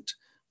 and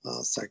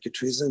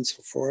Psychiatries and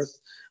so forth,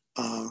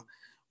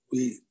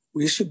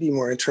 we should be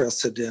more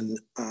interested in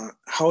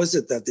how is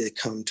it that they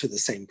come to the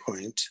same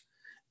point,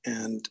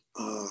 and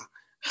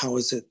how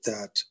is it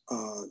that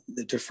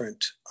the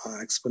different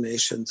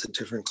explanations and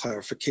different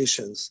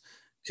clarifications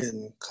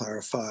can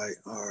clarify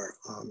our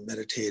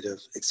meditative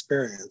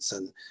experience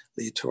and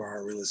lead to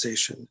our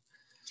realization.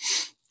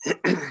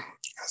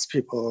 As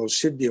people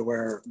should be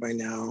aware by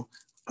now,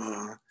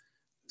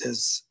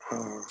 there's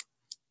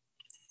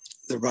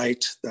the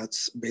right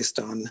that's based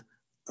on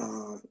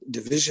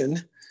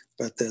division,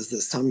 but there's the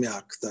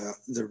samyak,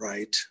 the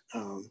right,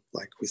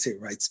 like we say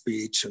right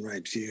speech and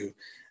right view.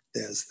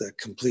 There's the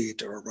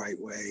complete or right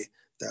way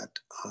that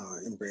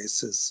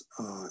embraces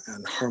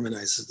and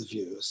harmonizes the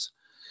views.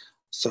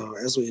 So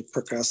as we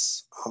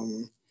progress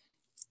in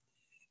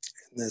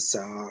this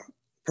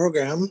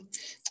program,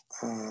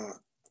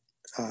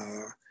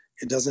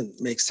 it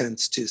doesn't make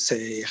sense to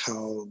say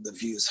how the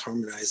views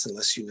harmonize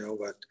unless you know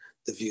what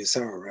the views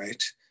are,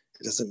 right?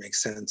 It doesn't make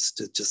sense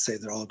to just say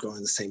they're all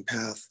going the same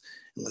path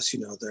unless you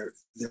know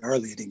they are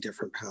leading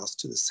different paths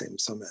to the same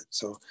summit.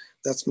 So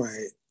that's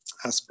my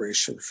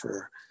aspiration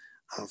for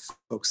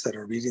folks that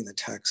are reading the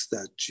text,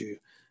 that you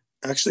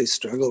actually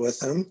struggle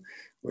with them,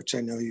 which I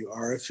know you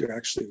are if you're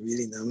actually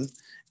reading them,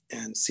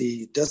 and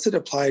see, does it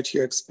apply to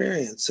your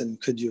experience,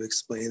 and could you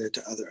explain it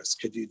to others?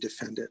 Could you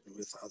defend it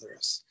with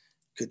others?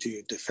 Could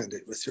you defend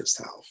it with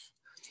yourself?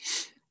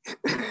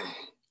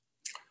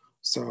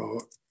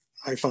 So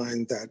I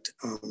find that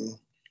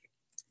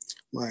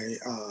my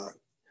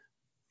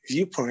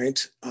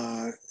viewpoint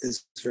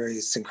is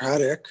very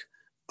syncretic,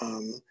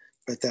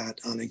 but that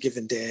on a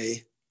given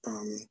day,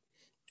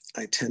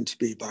 I tend to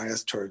be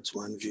biased towards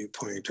one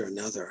viewpoint or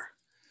another.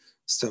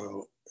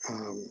 So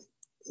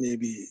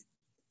maybe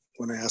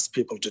when I ask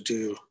people to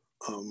do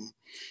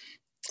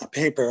a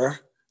paper,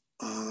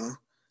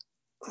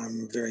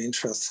 I'm very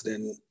interested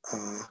in,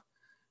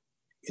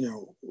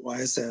 why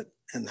is that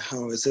and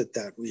how is it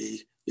that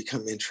we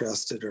become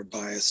interested or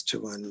biased to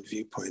one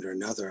viewpoint or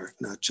another,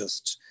 not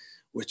just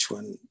which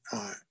one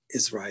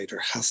is right or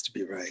has to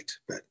be right,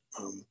 but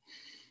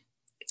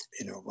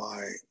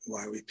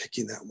why are we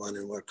picking that one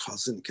and what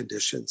causes and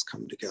conditions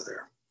come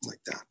together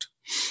like that.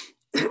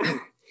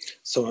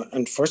 So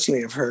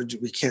unfortunately, I've heard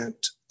we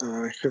can't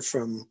hear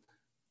from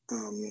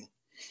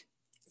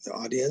the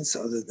audience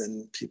other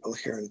than people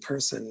here in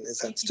person. Is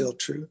that still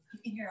true?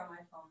 You can hear on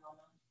my phone,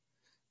 Lama.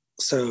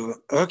 So,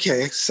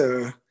 okay,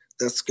 so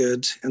that's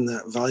good. And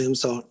the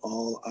volume's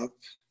all up.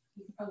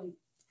 You can probably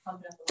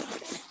pump it up a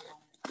little bit.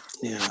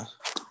 Yeah.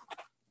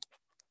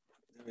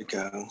 There we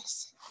go.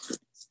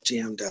 It's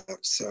jammed up.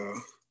 So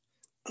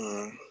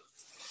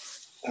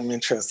I'm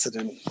interested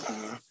in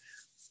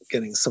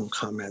getting some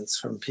comments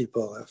from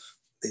people if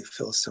they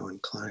feel so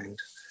inclined.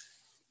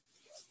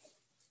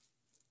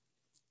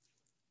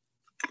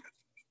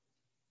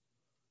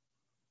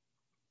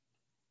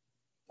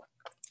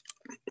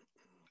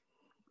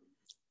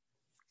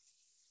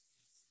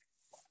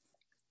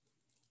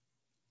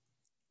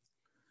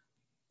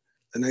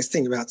 the nice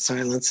thing about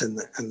silence in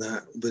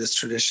the Buddhist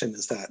tradition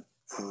is that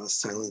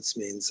silence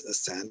means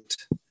assent.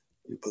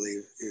 You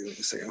believe, you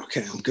say,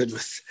 okay, I'm good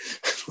with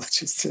what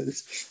you said.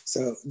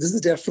 So this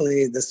is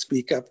definitely the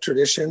speak up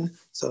tradition.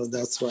 So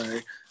that's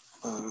why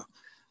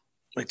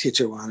my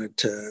teacher wanted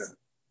to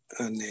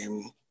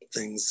name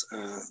things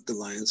the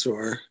Lion's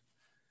Roar,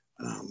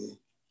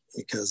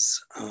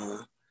 because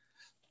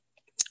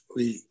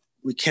we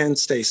can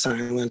stay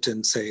silent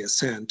and say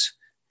assent,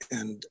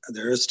 and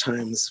there is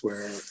times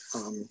where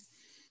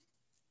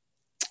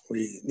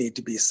we need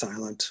to be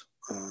silent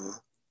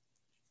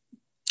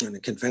in a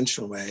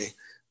conventional way,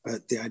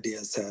 but the idea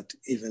is that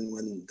even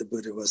when the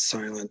Buddha was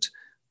silent,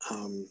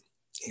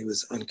 he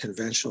was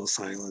unconventional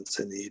silence,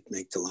 and he'd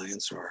make the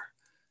lion's roar.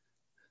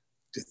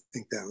 Do you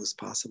think that was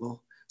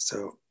possible?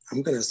 So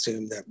I'm going to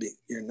assume that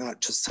you're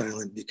not just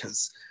silent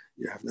because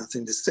you have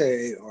nothing to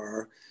say,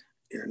 or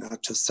you're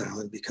not just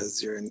silent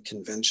because you're in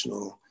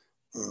conventional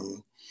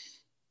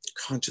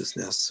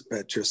consciousness,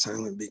 but you're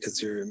silent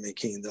because you're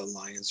making the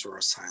lion's roar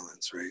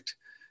silence, right?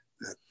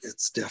 That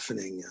it's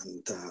deafening,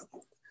 and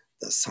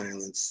the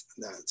silence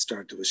that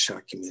started with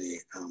Shakyamuni,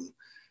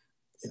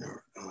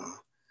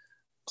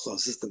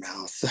 closes the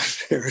mouth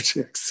of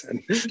heretics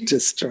and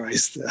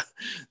destroys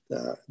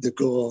the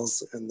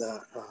ghouls and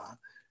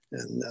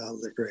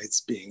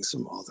liberates beings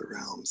from all the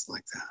realms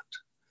like that.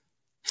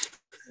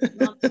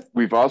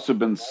 We've also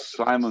been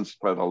silenced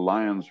by the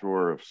lion's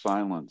roar of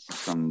silence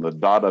from the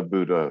Dada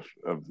Buddha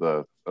of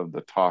the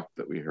talk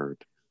that we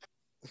heard.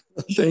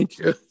 Thank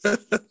you.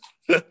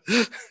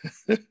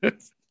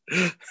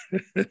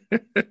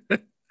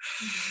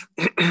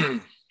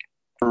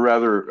 Or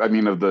rather, I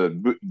mean, of the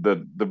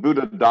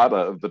Buddha Dada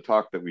of the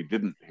talk that we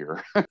didn't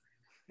hear.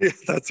 Yeah,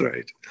 that's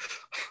right.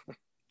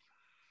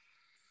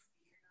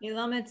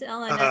 Lama, it's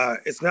Ellen.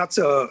 It's not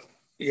so,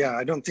 yeah,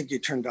 I don't think you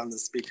turned on the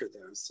speaker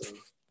there, so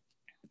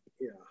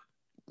yeah.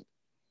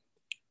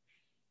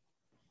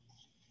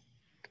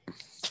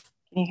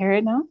 Can you hear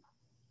it now?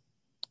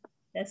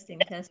 Testing.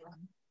 That's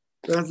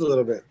a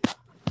little bit.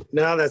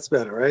 Now that's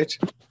better, right?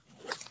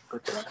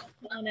 Okay.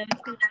 Ellen, I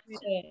was going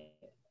to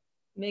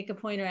make a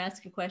point or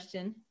ask a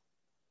question.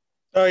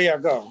 Oh yeah,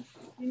 go.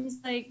 Seems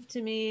like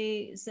to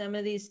me some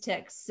of these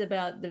texts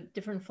about the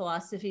different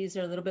philosophies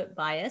are a little bit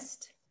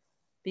biased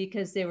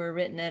because they were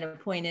written at a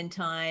point in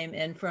time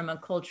and from a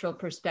cultural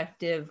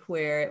perspective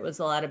where it was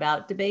a lot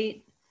about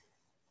debate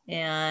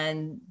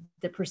and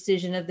the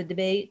precision of the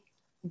debate,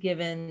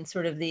 given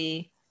sort of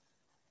the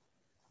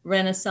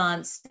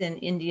Renaissance in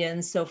India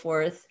and so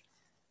forth.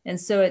 And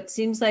so it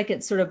seems like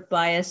it's sort of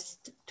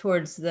biased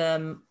towards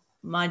the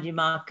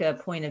Madhyamaka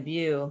point of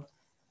view.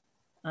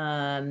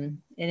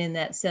 And in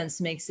that sense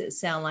makes it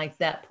sound like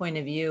that point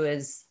of view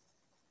is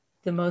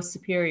the most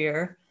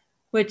superior,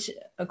 which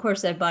of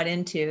course I bought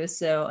into,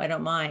 so I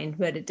don't mind,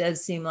 but it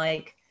does seem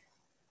like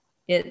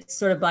it's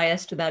sort of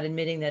biased without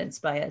admitting that it's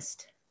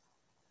biased.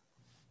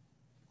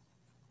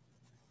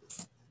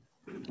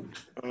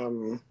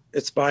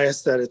 It's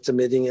biased that it's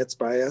admitting it's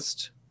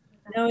biased?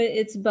 No,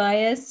 it's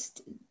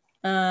biased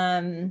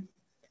and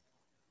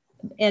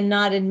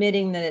not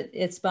admitting that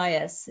it's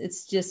biased.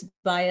 It's just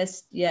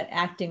biased yet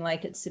acting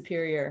like it's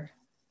superior.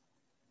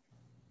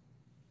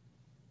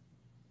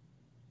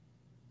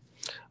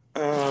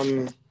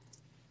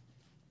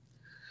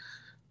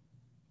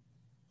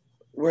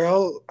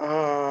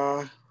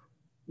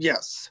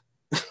 Yes.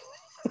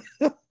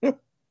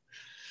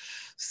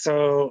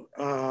 So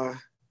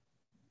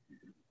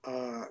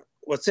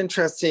what's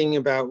interesting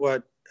about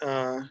what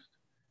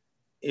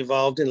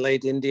evolved in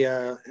late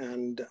India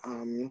and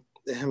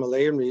the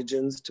Himalayan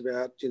regions,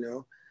 Tibet,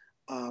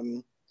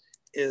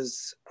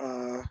 is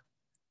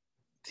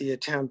the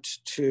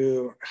attempt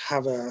to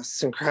have a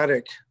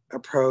syncretic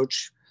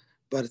approach,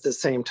 but at the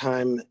same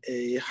time,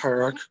 a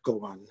hierarchical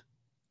one.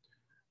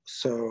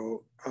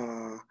 So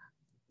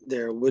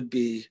there would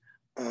be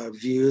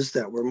views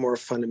that were more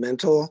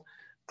fundamental,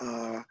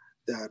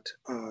 that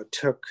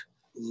took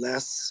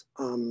less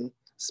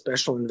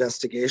special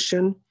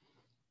investigation.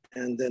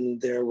 And then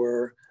there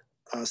were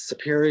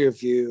superior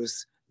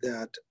views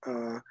that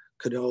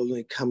could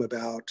only come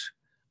about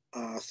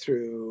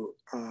through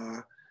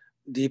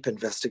deep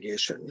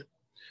investigation.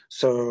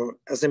 So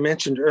as I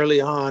mentioned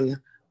early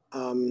on,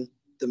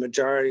 the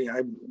majority,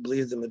 I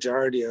believe the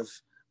majority of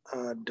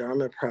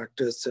Dharma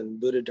practice and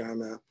Buddha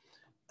Dharma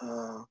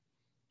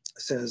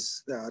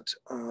says that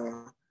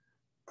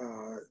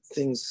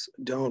things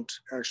don't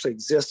actually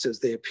exist as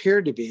they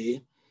appear to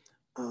be,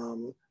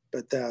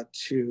 but that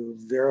to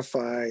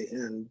verify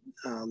and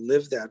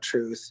live that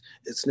truth,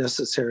 it's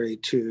necessary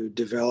to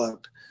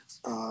develop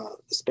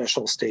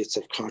special states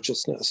of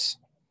consciousness.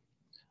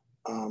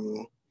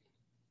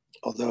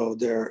 Although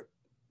there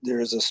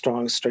is a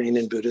strong strain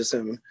in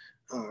Buddhism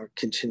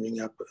continuing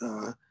up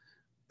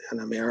in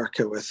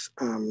America with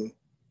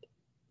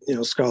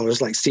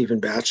scholars like Stephen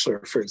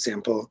Batchelor, for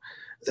example,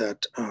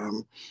 that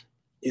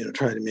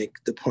try to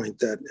make the point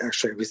that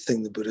actually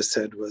everything the Buddha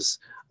said was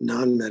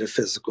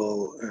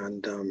non-metaphysical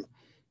and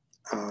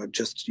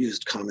just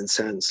used common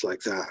sense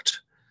like that.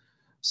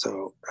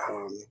 So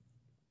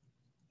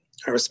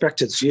I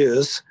respect its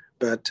views,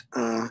 but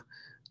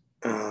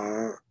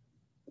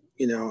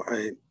you know,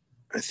 I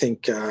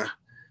think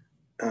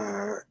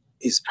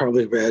he's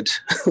probably read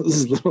this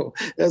is a little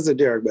as a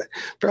Derek, but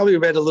probably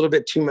read a little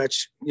bit too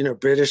much, you know,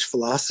 British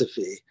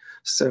philosophy.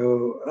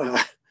 So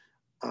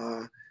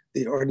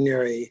the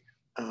ordinary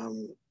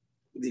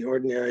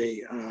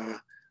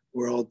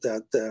world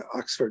that the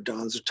Oxford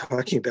Dons are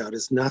talking about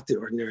is not the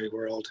ordinary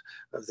world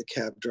of the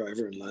cab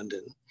driver in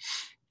London.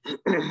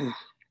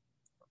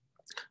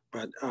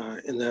 But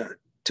in the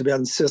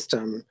Tibetan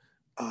system,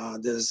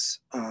 there's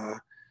an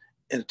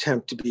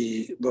attempt to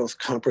be both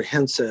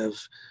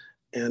comprehensive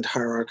and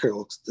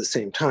hierarchical at the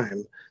same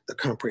time. The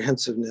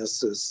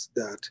comprehensiveness is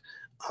that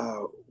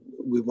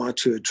we want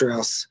to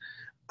address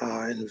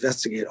and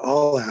investigate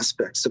all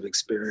aspects of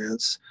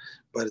experience,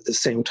 but at the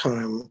same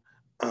time,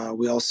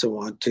 we also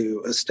want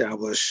to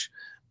establish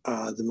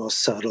the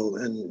most subtle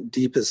and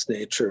deepest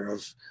nature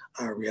of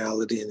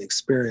reality and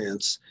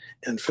experience.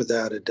 And for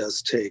that, it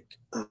does take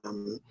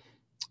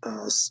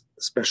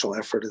special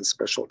effort and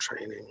special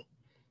training.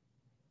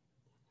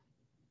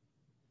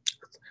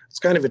 It's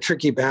kind of a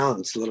tricky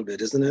balance a little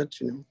bit, isn't it?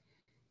 You know?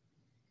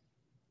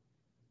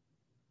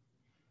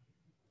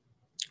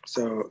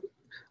 So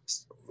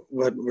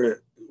what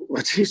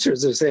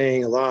teachers are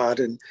saying a lot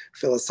and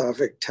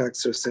philosophic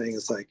texts are saying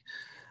is like,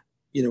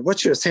 you know,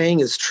 what you're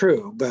saying is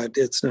true, but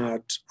it's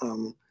not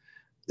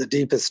the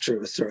deepest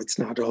truth, or it's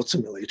not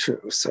ultimately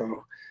true.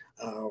 So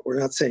we're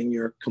not saying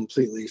you're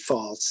completely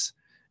false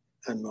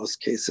in most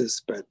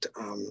cases, but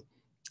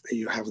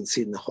you haven't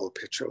seen the whole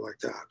picture like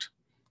that.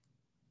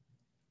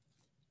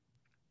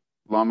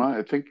 Lama,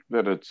 I think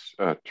that it's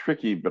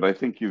tricky, but I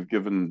think you've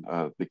given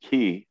the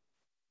key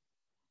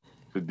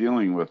to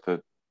dealing with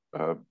it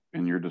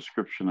in your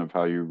description of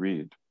how you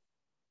read.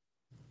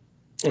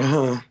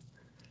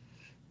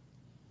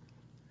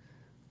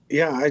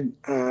 Yeah,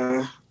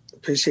 I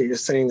appreciate you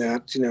saying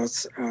that. You know,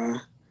 it's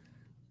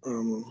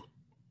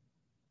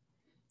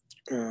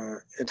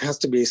it has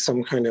to be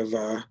some kind of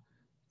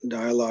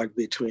dialogue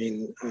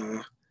between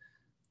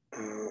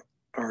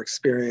our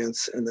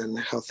experience and then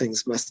how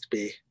things must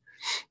be.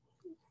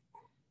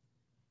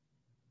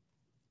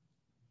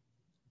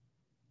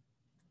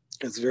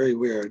 It's very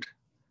weird.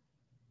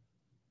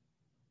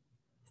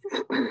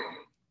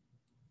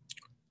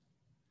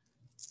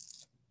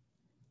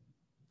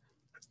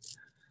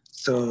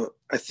 So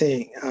I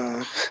think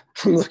I'm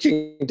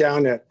looking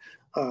down at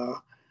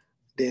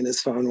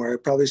Dana's phone, where I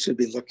probably should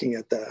be looking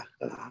at the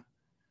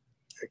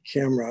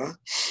camera.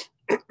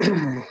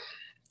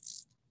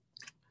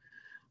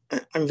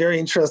 I'm very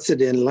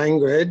interested in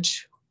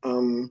language.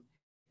 One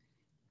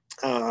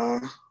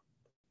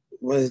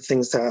of the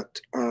things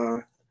that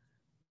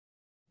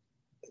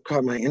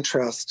caught my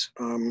interest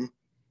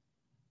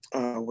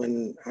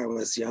when I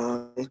was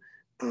young,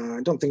 I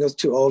don't think I was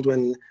too old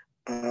when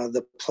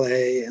the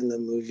play and the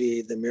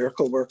movie The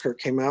Miracle Worker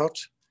came out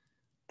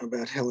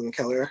about Helen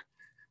Keller.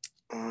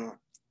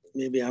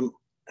 Maybe I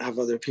have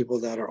other people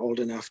that are old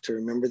enough to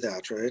remember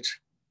that, right?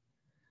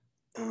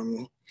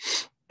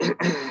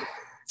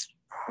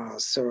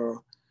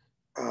 So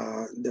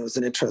there was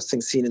an interesting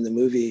scene in the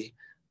movie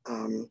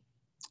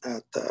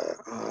at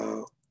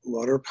the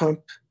water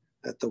pump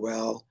at the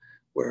well,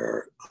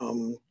 where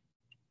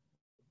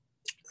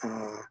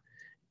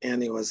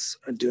Annie was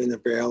doing the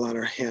braille on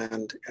her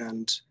hand,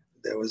 and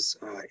there was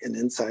an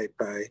insight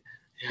by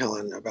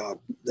Helen about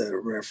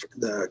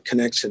the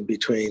connection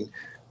between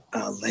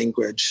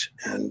language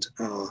and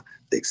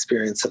the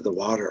experience of the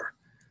water.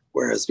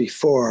 Whereas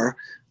before,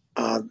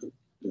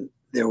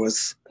 there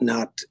was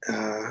not,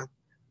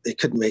 they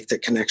couldn't make the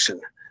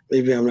connection.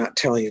 Maybe I'm not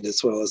telling it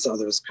as well as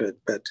others could,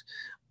 but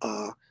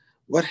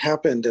what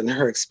happened in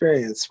her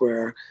experience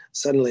where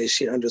suddenly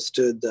she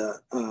understood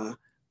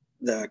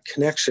the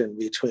connection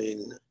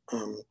between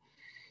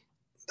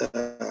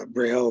the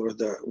braille or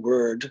the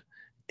word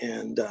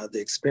and the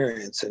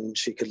experience, and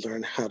she could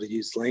learn how to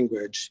use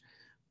language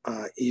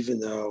even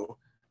though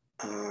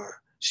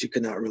she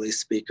could not really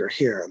speak or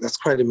hear. That's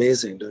quite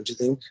amazing, don't you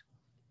think?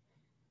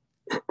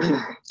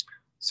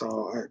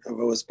 So I've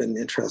always been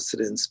interested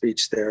in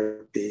speech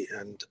therapy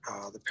and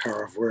the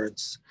power of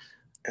words,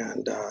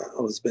 and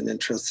always been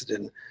interested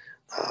in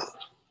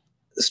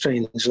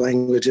strange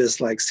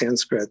languages like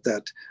Sanskrit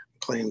that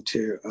claim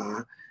to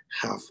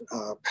have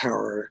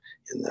power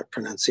in the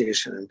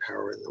pronunciation and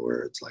power in the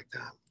words like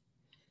that.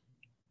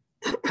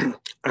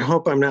 I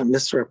hope I'm not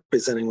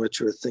misrepresenting what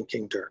you were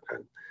thinking, Dirk.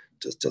 I'm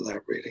just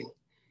elaborating.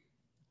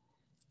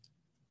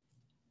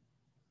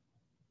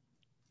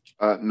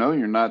 No,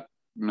 you're not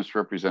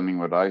misrepresenting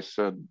what I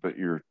said, but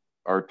you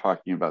are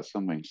talking about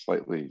something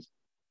slightly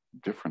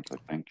different, I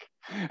think.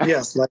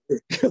 Yes,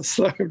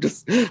 so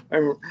this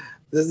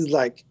is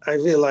like, I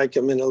feel like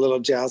I'm in a little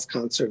jazz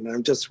concert and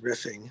I'm just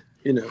riffing,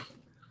 you know,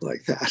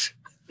 like that.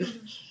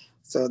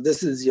 So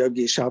this is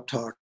Yogi Shop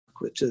Talk,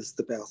 which is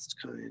the best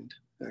kind,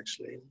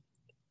 actually.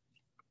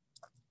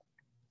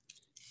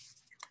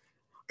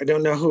 I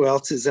don't know who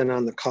else is in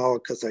on the call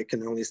because I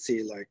can only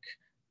see like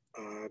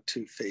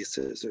 2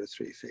 faces or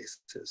 3 faces.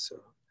 So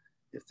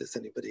if there's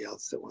anybody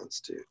else that wants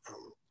to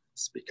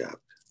speak up.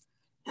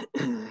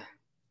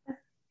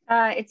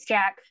 It's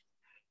Jack.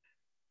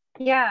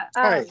 Yeah.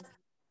 Hi.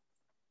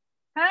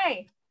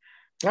 Hi.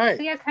 Hi.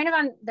 So yeah, kind of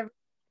on the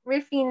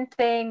riffing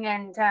thing,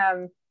 and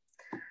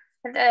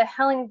the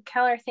Helen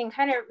Keller thing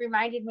kind of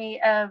reminded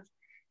me of,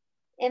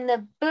 in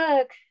the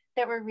book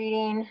that we're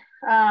reading,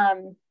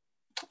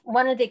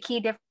 one of the key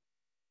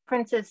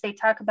differences they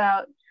talk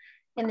about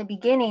in the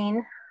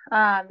beginning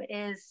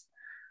is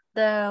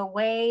the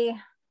way,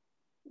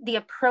 the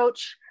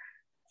approach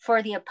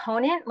for the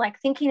opponent, like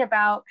thinking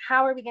about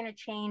how are we going to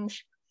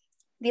change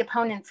the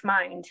opponent's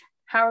mind?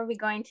 How are we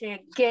going to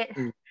get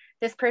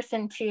this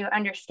person to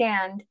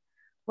understand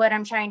what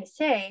I'm trying to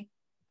say?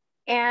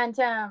 And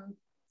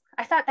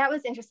I thought that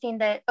was interesting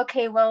that,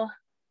 okay, well,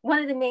 one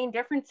of the main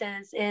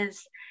differences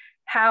is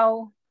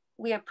how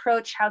we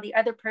approach how the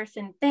other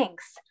person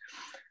thinks.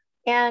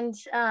 And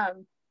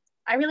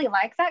I really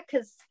like that,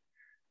 because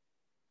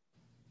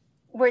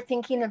we're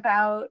thinking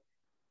about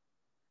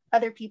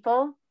other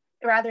people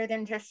rather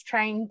than just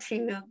trying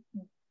to,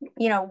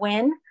 you know,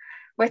 win.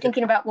 We're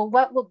thinking about, well,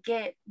 what will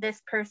get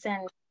this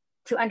person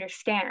to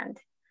understand?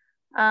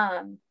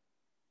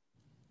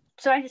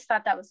 So I just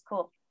thought that was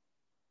cool.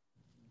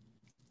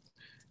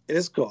 It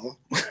is cool.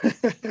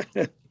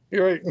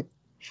 You're right.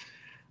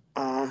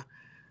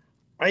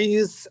 I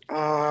use,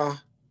 you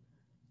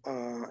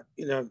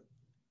know,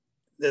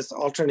 this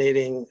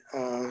alternating,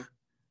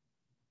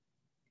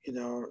 you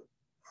know,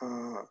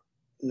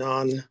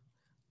 non-linear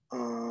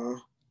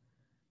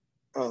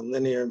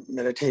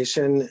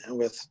meditation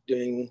with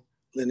doing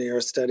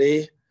linear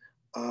study,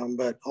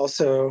 but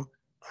also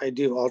I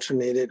do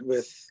alternate it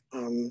with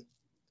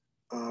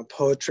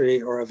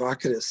poetry or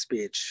evocative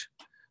speech.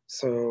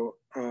 So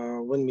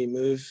when we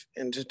move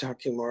into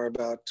talking more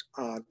about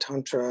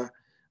Tantra,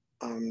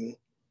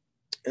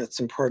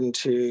 it's important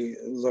to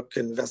look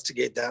and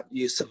investigate that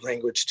use of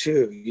language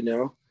too, you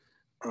know.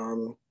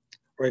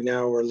 Right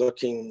now we're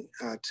looking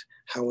at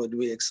how would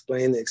we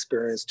explain the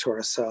experience to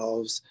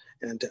ourselves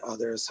and to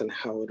others, and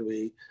how would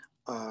we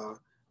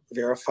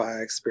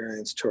verify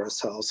experience to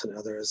ourselves and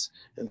others,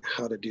 and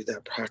how to do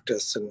that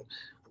practice. And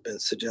I've been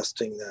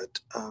suggesting that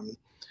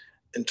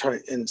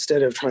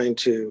instead of trying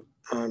to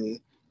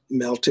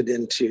melt it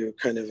into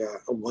kind of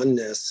a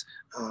oneness,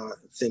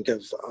 think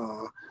of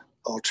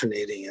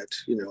alternating it,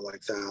 you know,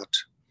 like that.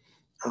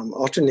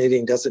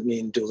 Alternating doesn't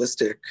mean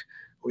dualistic.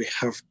 We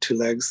have two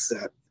legs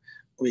that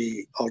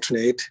we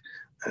alternate.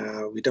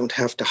 We don't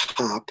have to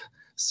hop.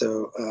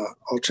 So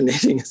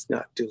alternating is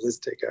not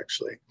dualistic,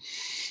 actually.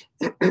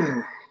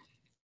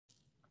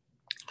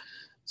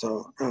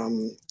 So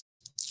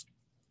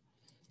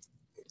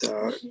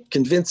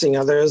convincing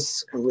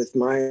others with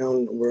my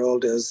own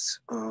world is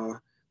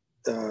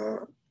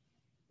the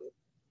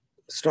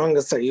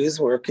strongest I use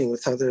working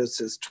with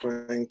others is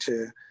trying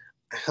to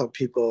help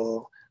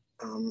people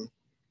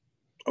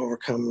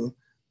overcome,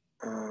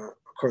 of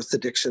course,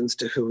 addictions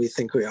to who we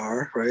think we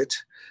are, right?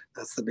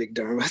 That's the big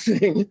Dharma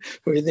thing.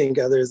 Who we think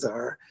others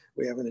are.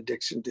 We have an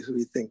addiction to who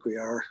we think we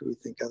are, who we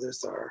think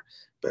others are.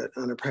 But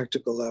on a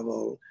practical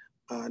level,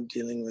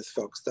 dealing with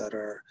folks that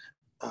are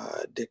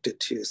addicted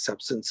to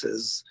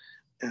substances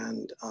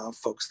and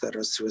folks that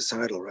are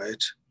suicidal,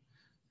 right?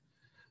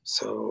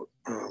 So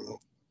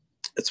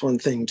it's one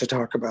thing to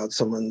talk about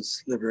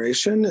someone's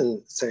liberation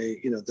and say,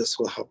 you know, this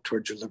will help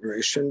towards your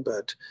liberation.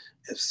 But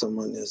if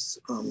someone is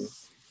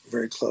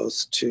very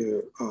close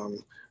to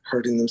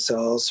hurting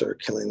themselves or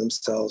killing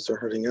themselves or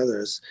hurting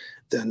others,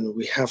 then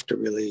we have to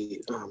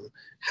really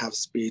have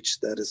speech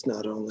that is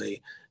not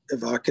only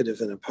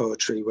evocative in a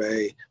poetry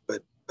way,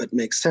 but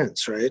makes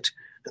sense, right?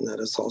 And that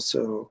is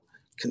also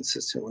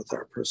consistent with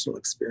our personal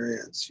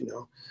experience, you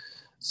know?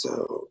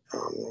 So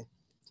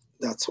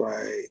that's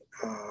why,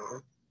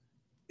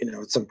 you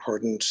know, it's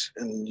important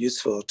and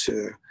useful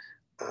to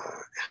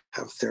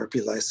have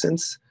therapy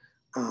license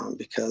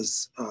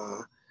because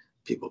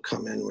people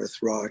come in with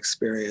raw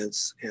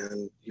experience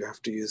and you have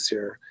to use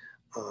your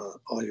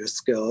all your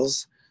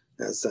skills.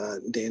 As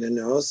Dana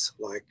knows,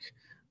 like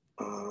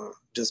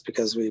just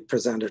because we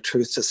present a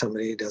truth to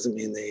somebody doesn't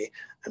mean they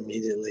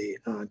immediately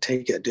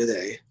take it, do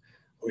they?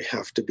 We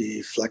have to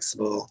be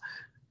flexible,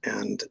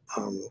 and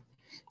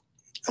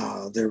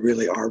there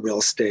really are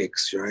real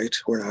stakes, right?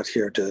 We're not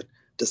here to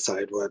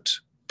decide what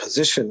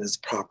position is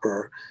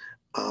proper.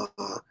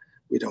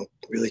 We don't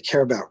really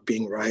care about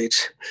being right.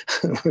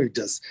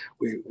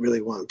 we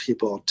really want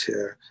people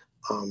to,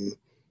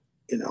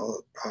 you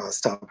know,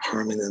 stop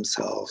harming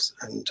themselves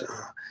and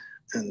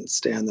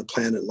stay on the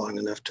planet long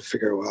enough to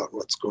figure out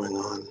what's going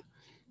on.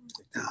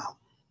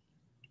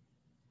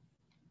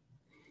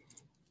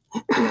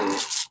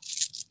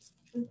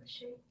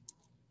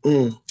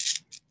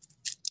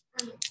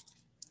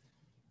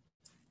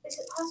 Is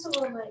it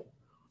possible, like,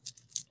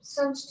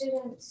 some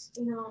students,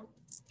 you know,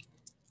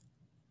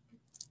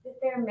 that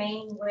their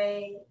main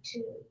way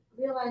to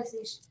realize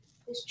this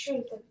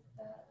truth of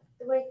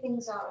the way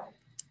things are,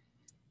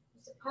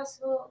 is it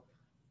possible,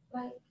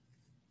 like,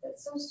 that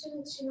some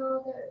students, you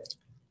know,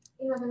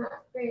 they're not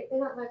great, they're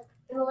not like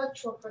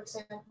intellectual, for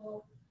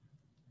example,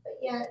 but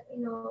yet,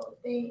 you know,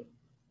 they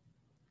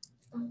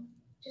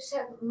just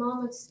have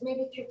moments,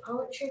 maybe through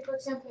poetry, for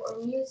example, or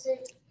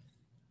music,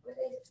 where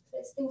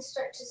these things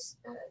start to just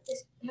have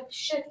a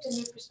shift in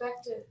their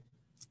perspective.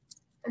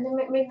 And they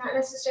may not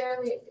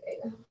necessarily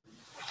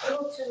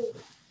able to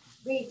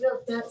read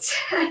real dense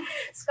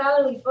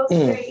scholarly books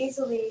very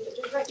easily.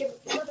 They might get a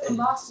little bit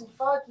lost and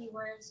foggy,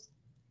 whereas,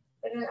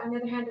 but on the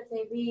other hand, if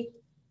they read,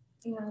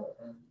 you know,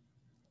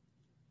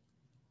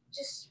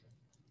 just,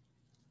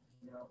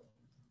 you know,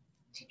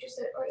 teachers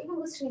that, or even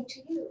listening to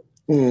you,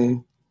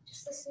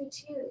 just listening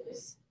to you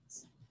is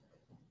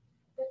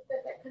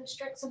that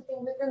constructs something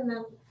within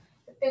them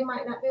that they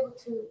might not be able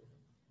to,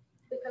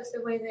 because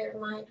the way their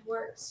mind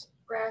works,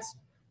 grasp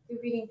through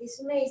reading these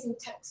amazing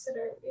texts that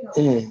are, you know,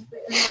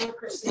 that another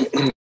person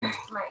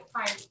might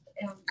find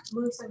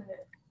moves them in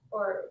it,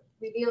 or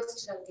reveals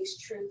to them these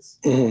truths.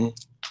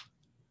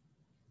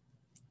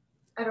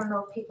 I don't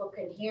know if people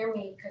can hear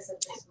me because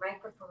of this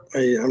microphone.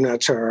 I'm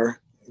not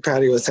sure.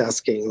 Patty was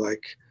asking,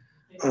 like,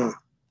 Okay.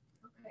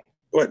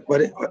 what?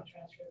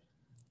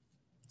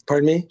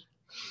 Pardon me?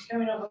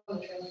 Coming up on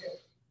the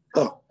transcript.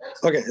 Oh,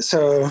 okay.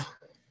 So,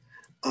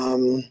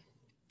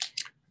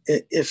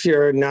 if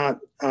you're not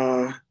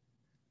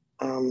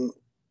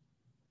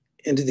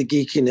into the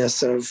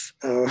geekiness of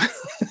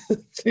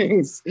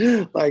things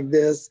like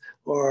this,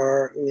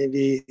 or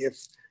maybe if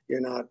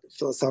you're not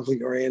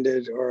philosophically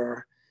oriented,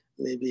 or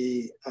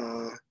maybe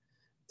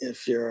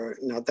if you're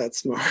not that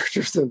smart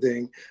or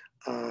something,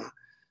 how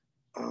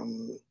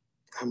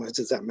much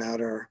does that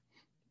matter?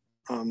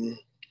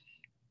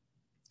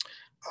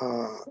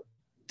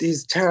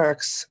 These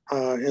texts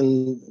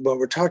in what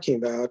we're talking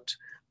about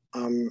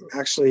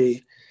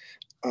actually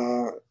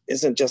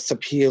isn't just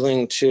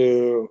appealing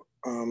to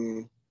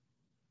you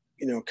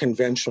know,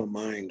 conventional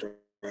mind,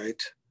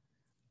 right?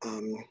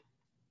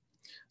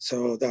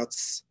 So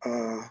that's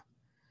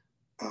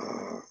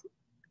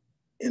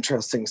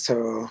interesting.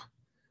 So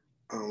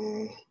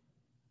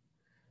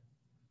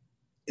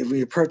if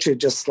we approach it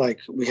just like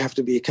we have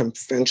to be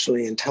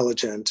conventionally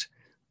intelligent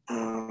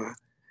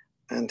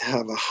and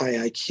have a high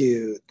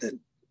IQ,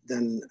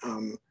 then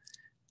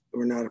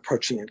we're not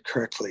approaching it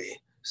correctly.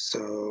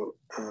 So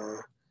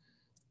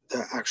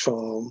the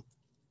actual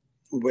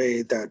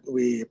way that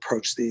we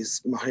approach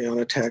these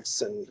Mahayana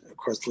texts, and of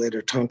course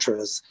later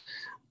Tantras,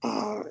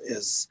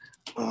 is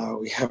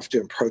we have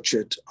to approach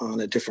it on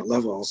a different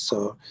level.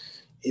 So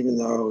even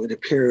though it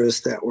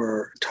appears that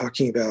we're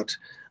talking about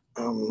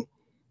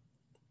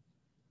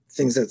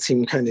things that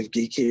seem kind of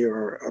geeky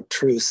or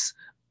obtruse,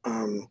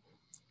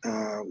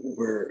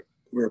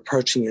 we're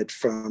approaching it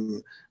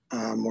from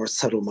a more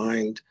subtle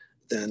mind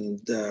than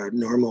the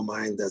normal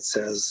mind that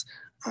says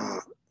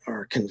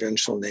our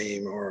conventional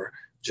name or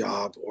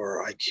job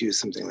or IQ,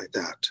 something like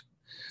that.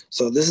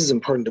 So this is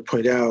important to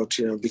point out,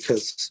 you know,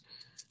 because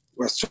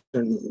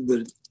Western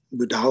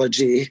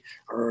Buddhology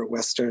or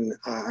Western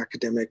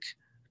academic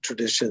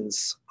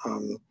traditions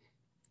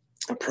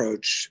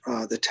approach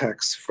the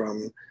text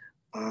from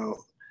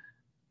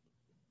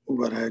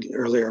what I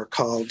earlier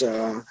called,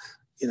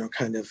 you know,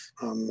 kind of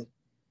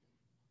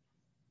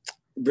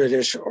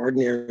British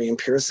ordinary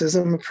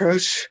empiricism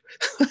approach.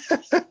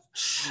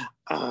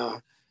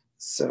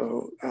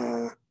 So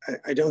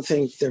I don't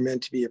think they're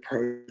meant to be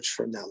approached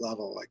from that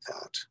level like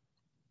that.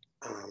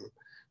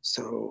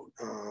 So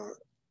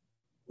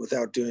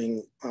without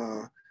doing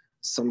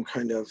some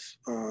kind of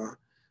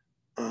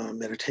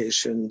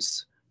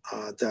meditations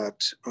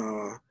that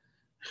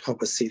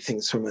help us see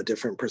things from a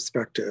different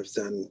perspective,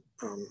 then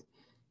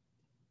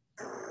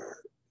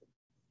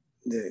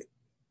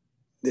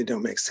they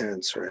don't make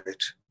sense,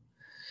 right?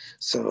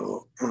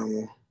 So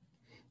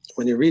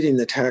when you're reading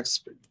the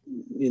text,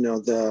 you know,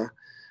 that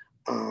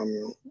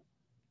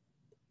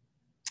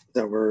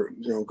we're,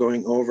 you know,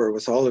 going over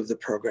with all of the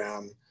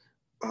program,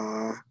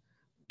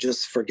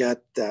 just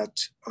forget that,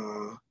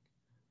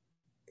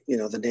 you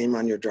know, the name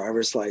on your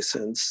driver's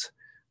license,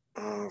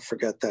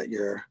 forget that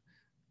you're,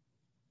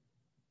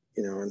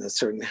 you know, in a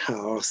certain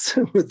house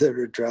with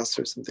their address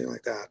or something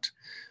like that.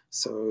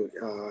 So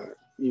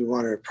you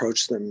want to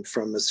approach them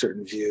from a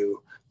certain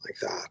view like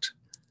that.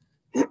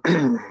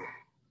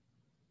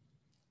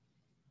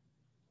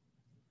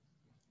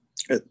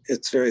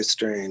 It's very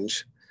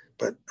strange,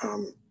 but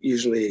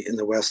usually in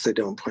the West, they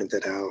don't point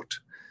that out.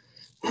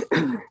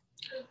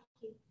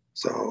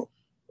 So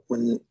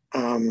when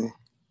I've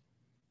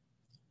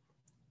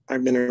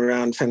been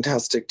around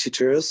fantastic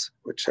teachers,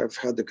 which I've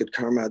had the good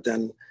karma,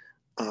 then,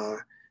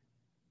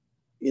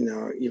 you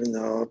know, even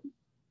though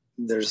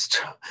there's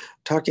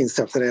talking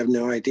stuff that I have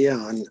no idea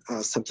on,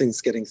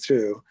 something's getting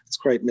through. It's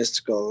quite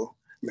mystical,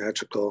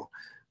 magical.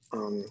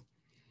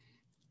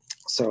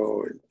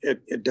 So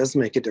it does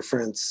make a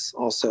difference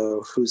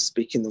also who's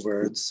speaking the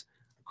words.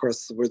 Of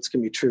course, the words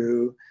can be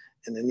true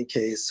in any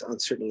case on a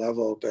certain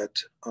level,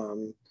 but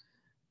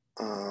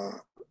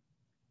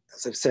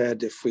as I've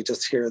said, if we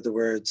just hear the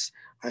words,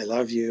 I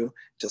love you,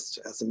 just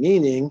as a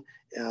meaning,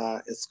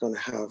 it's going to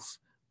have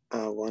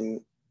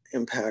one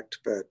impact,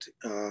 but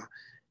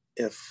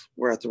if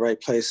we're at the right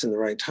place in the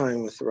right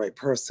time with the right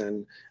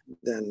person,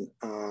 then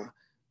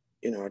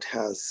it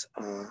has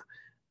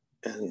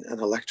an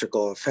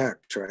electrical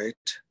effect, right?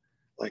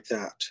 Like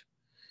that.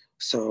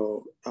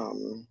 So,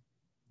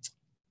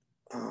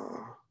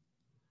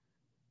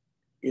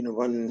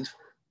 one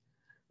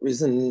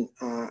reason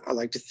I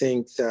like to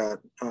think that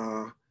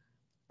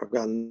I've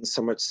gotten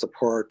so much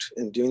support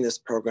in doing this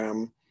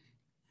program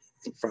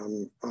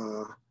from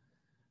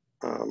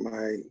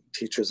my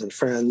teachers and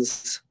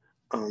friends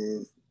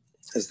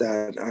is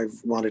that I've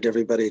wanted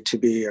everybody to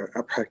be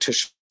a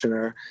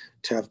practitioner,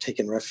 to have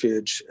taken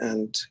refuge,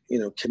 and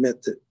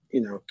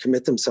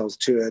commit themselves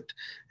to it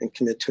and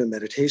commit to a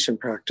meditation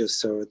practice.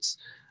 So it's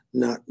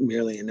not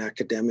merely an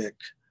academic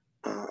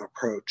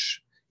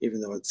approach, even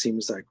though it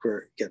seems like we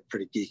get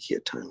pretty geeky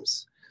at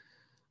times.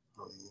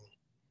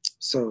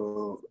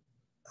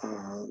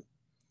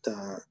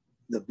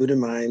 The Buddha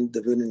mind,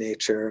 the Buddha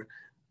nature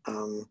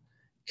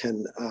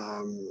can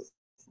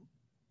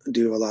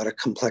do a lot of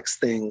complex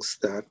things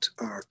that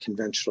our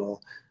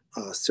conventional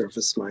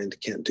surface mind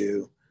can't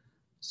do.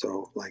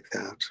 So like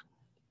that.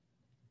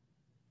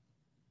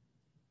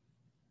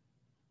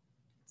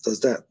 Does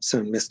that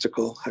sound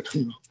mystical? I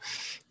don't know.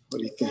 What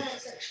do you think? It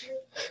does, actually.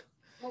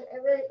 I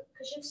really,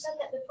 because you've said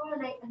that before,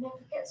 and I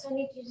forget, so I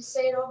need you to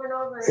say it over and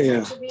over.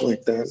 Yeah, to read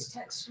like that. This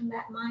text from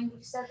that mind.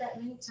 You've said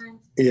that many times.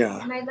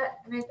 Yeah. And I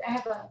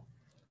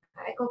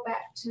go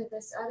back to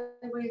this other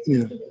way of Yeah.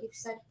 thinking that you've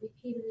said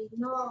repeatedly.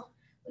 No,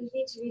 we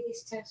need to read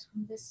these texts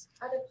from this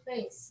other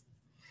place.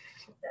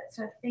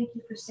 So thank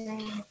you for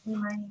saying,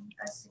 reminding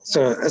us again.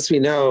 So as we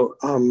know,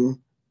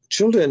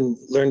 children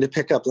learn to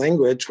pick up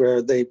language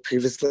where they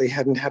previously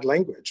hadn't had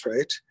language,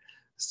 right?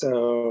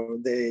 So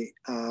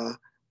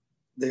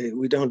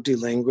we don't do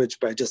language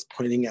by just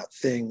pointing out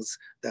things.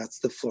 That's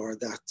the floor,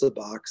 that's the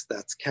box,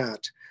 that's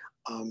cat.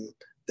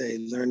 They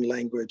learn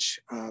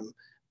language and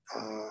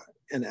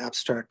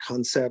abstract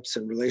concepts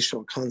and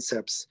relational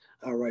concepts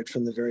right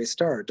from the very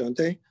start, don't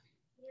they?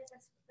 Yeah,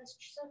 that's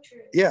so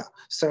true. Yeah,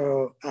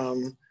 so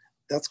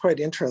that's quite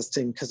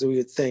interesting, because we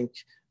would think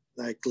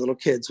like little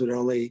kids would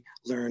only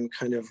learn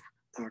kind of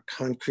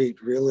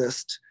concrete,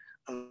 realist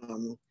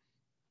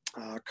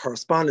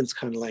correspondence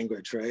kind of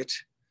language, right?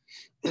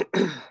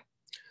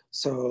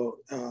 So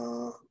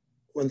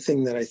one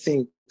thing that I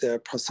think the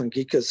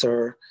Prasangikas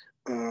are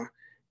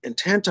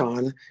intent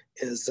on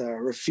is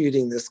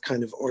refuting this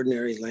kind of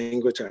ordinary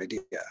language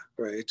idea,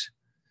 right?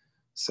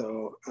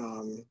 So,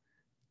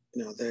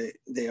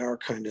 they are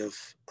kind of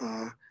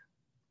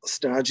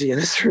stodgy in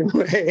a certain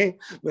way,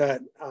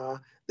 but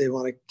they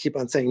want to keep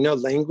on saying, no,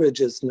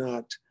 language is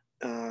not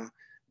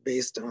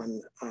based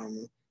on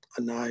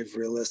a naive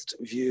realist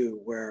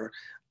view where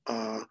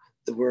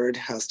the word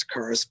has to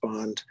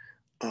correspond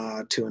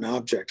to an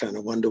object on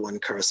a one-to-one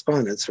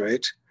correspondence,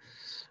 right?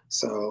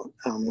 So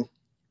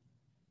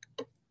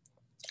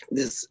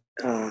this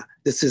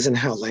isn't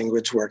how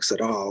language works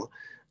at all,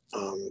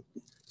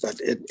 but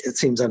it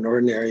seems on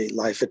ordinary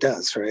life it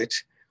does, right?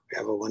 We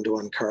have a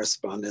one-to-one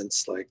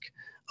correspondence, like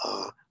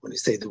when you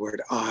say the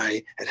word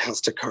I, it has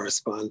to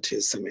correspond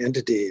to some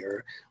entity,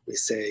 or we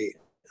say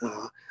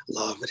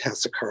love, it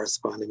has to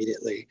correspond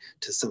immediately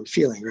to some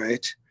feeling,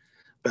 right?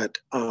 But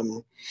I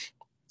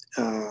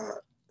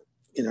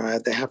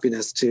had the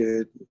happiness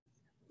to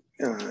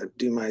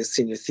do my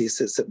senior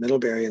thesis at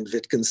Middlebury and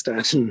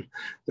Wittgenstein and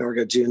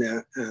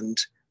Nagarjuna, and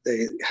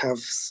they have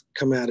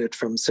come at it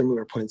from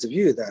similar points of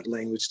view, that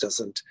language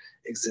doesn't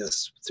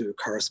exist through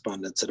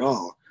correspondence at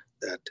all,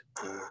 that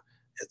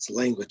it's a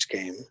language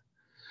game.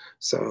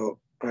 So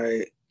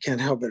I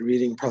can't help but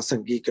reading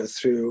Prasangika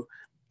through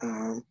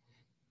of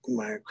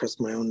course,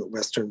 my own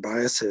Western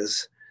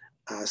biases.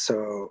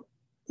 So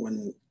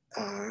when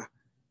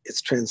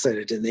it's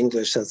translated in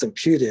English as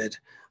imputed,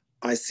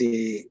 I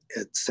see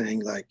it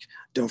saying like,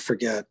 don't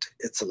forget,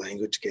 it's a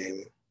language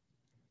game.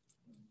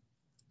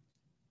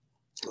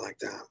 Like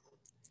that.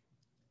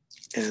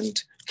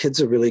 And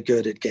kids are really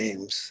good at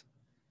games.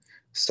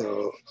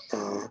 So,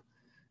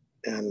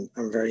 and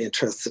I'm very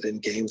interested in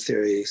game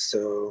theory.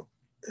 So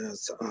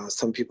as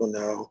some people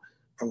know,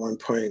 at one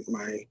point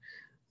my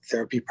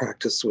therapy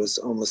practice was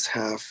almost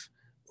half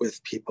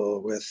with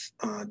people with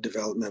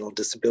developmental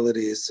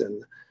disabilities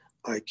and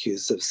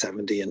IQs of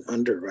 70 and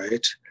under,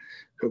 right?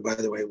 Who, by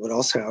the way, would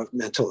also have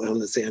mental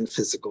illness and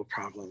physical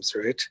problems,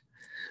 right?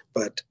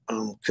 But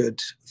could,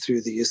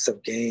 through the use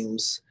of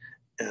games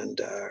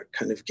and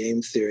kind of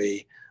game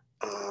theory,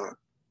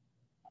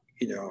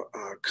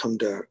 come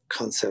to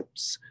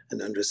concepts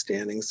and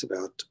understandings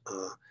about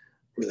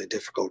really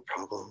difficult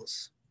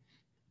problems.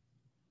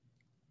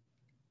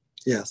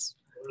 Yes?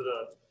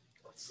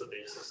 What's the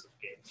basis of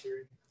game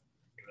theory?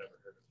 I've never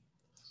heard of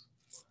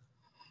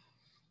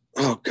it.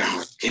 Oh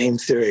God, game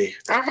theory.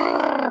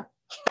 Ah!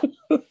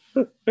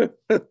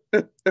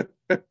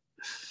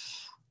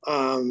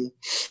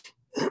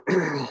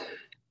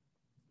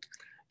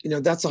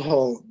 That's a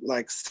whole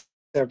like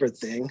separate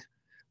thing,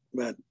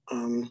 but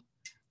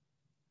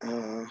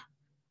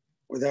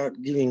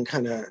without giving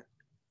kind of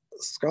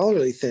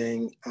scholarly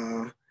thing,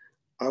 I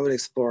would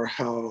explore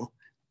how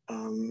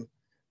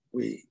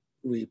we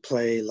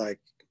play, like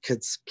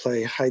kids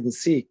play hide and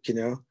seek, you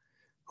know,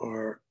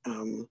 or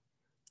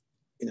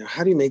you know,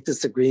 how do you make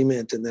this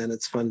agreement? And then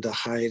it's fun to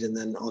hide, and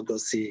then I'll go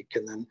seek,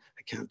 and then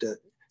I count to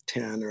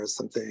 10 or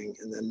something,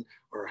 and then,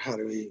 or how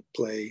do we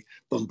play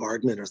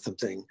bombardment or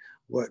something?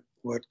 What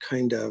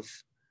kind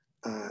of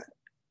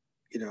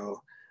you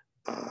know,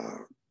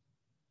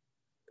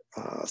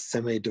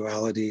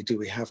 semi-duality do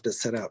we have to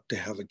set up to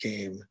have a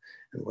game,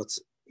 and what's,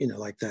 you know,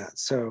 like that.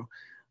 So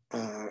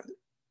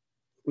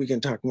we can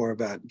talk more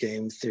about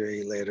game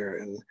theory later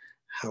and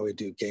how we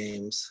do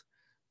games,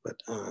 but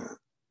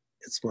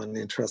it's one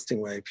interesting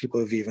way.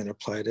 People have even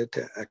applied it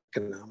to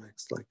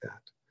economics like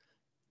that.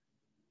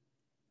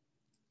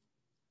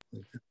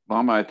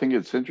 Lama, I think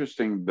it's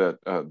interesting that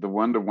the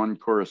one-to-one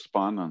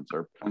correspondence,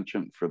 or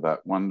penchant for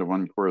that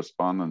one-to-one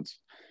correspondence,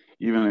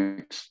 even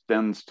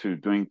extends to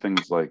doing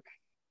things like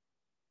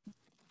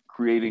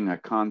creating a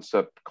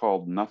concept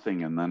called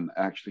nothing and then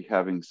actually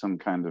having some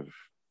kind of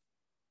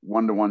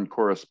one-to-one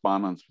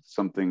correspondence with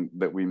something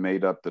that we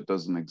made up that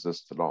doesn't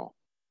exist at all.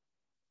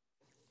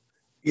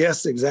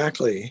 Yes,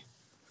 exactly.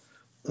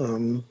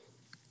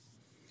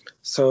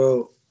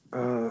 So,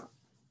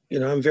 you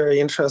know, I'm very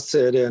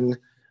interested in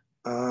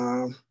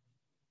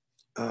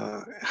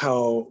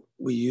how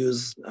we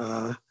use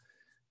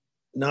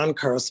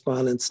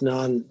non-correspondence,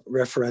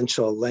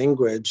 non-referential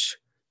language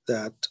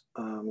that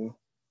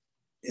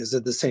is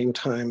at the same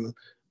time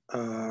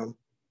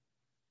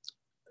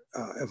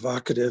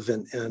evocative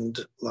and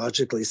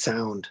logically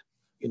sound,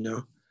 you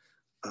know,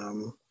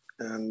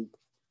 and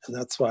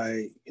that's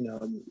why, you know,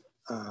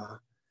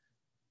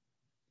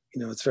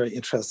 it's very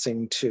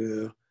interesting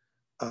to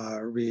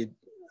read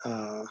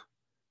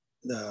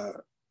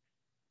the,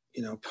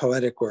 you know,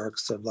 poetic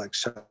works of like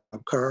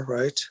Shabkar,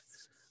 right?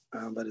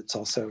 But it's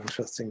also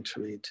interesting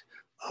to read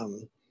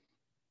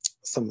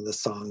some of the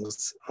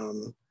songs,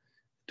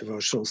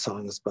 devotional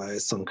songs by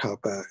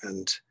Tsongkhapa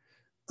and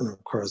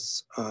of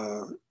course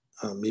Mipam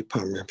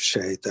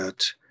Rinpoche,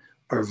 that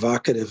are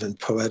evocative and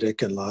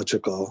poetic and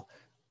logical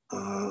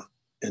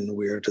and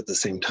weird at the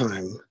same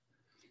time.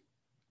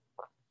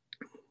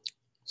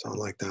 So I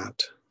like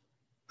that.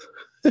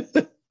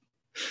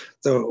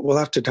 So we'll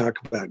have to talk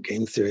about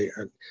game theory,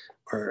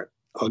 or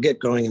I'll get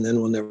going and then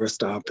we'll never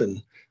stop.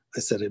 And I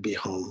said I'd be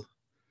home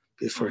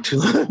before too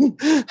long.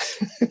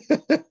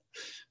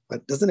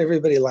 But doesn't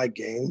everybody like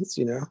games,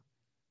 you know?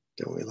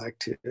 Don't we like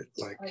to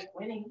like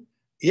winning?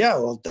 Yeah,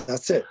 well,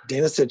 that's it.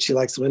 Dana said she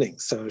likes winning.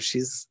 So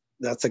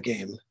that's a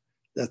game.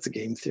 That's a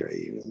game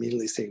theory. You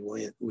immediately say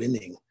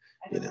winning,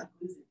 you know.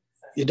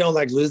 You don't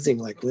like losing,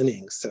 like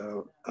winning.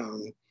 So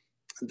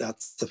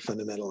that's the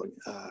fundamental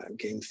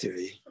game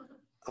theory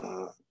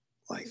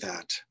like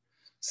that.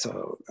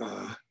 So,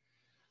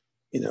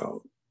 you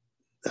know,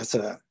 that's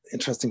an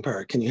interesting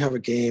part. Can you have a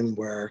game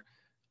where,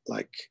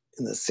 like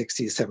in the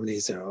 60s,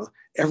 70s, you know,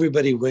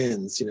 everybody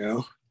wins, you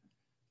know?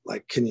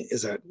 Like,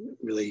 is that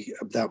really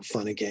that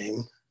fun a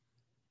game?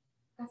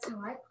 That's how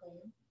I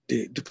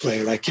play. To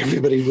play like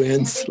everybody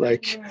wins,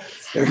 like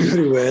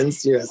everybody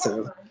wins. Yeah,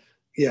 so,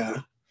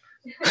 yeah.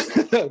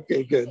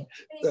 Okay, good.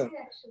 So,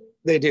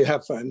 they do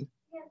have fun.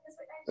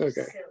 Yeah,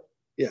 okay. Silly.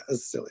 Yeah,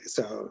 it's silly.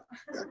 So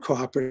a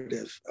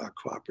cooperative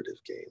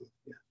game.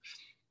 Yeah.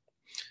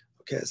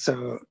 Okay,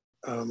 so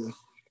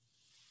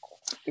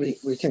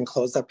we can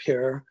close up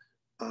here.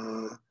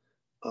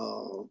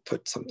 I'll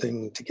put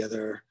something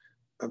together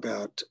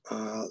about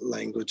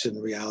language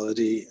and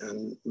reality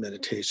and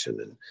meditation,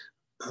 and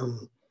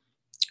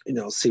you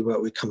know, see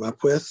what we come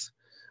up with.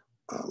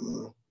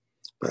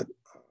 But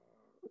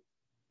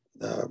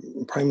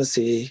the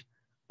primacy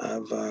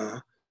of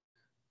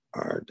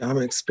our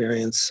Dharma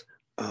experience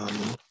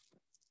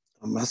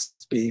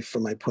must be,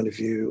 from my point of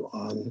view,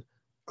 on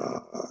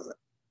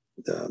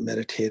the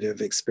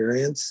meditative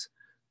experience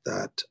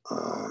that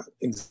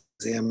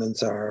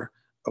examines our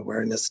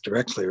awareness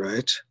directly,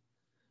 right?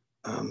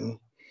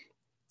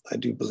 I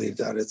do believe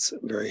that it's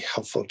very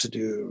helpful to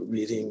do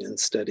reading and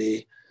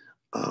study,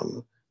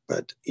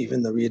 but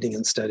even the reading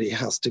and study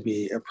has to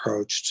be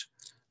approached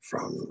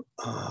from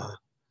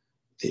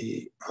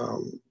the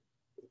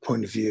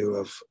point of view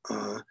of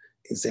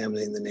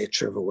examining the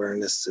nature of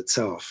awareness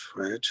itself,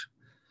 right?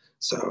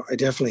 So I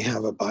definitely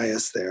have a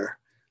bias there,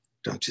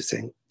 don't you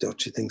think?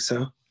 Don't you think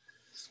so?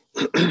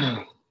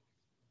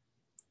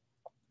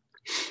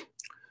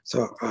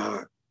 So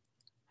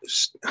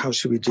how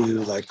should we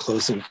do like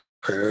closing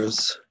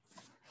prayers?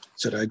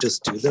 Should I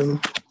just do them?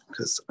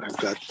 Because I've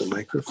got the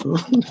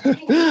microphone.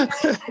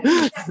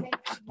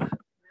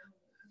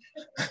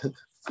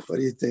 What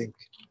do you think?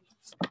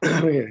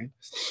 Okay.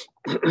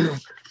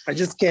 I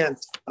just can't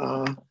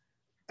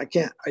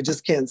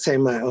say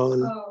my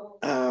own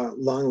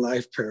long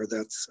life prayer.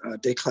 That's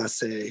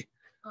déclassé.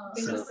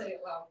 So, Say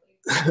it loudly.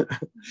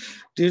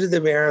 due to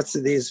the merits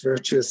of these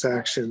virtuous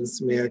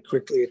actions, may I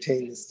quickly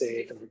attain the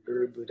state of a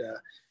Guru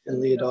Buddha and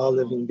lead all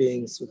living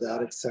beings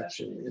without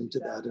exception into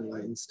that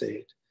enlightened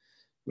state.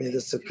 May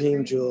the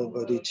supreme jewel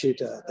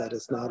bodhicitta that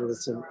has not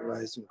arisen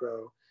arise and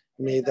grow.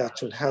 May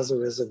that which has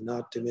arisen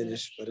not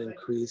diminish but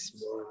increase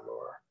more and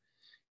more.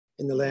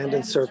 In the land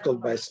encircled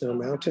by snow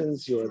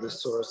mountains, you are the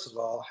source of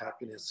all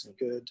happiness and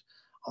good.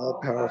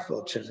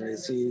 All-powerful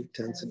Chenrezig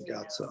Tenzin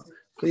Gyatso,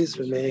 please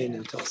remain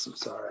until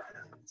samsara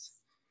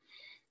ends.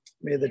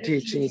 May the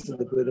teachings of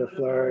the Buddha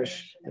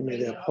flourish, and may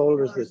the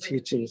upholders of the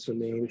teachings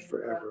remain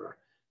forever.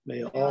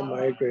 May all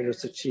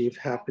migrators achieve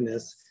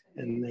happiness,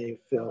 and may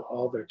fulfill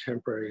all their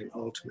temporary and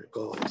ultimate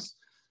goals.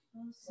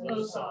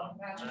 Losang,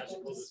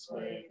 magical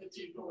display of the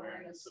deep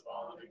awareness of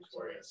all the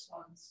victorious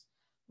ones.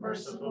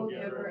 Merciful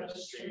giver of a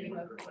stream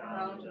of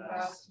profound and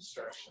vast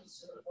instructions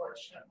to the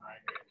fortunate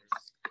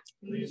migrators.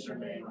 Please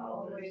remain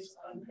always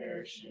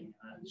unperishing,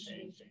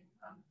 unchanging,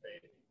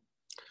 unfading.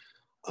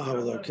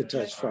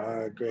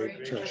 Avalokiteshvara,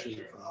 great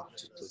treasury of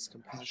objectless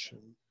compassion.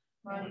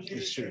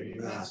 Geshe,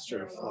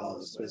 master of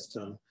flawless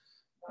wisdom.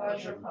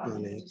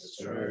 Vajrayana,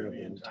 destroyer of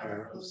the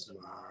entire host of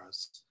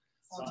Maharas.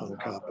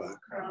 Sankapa,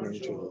 crown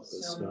jewel of the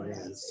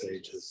snowland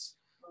sages.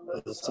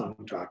 Losang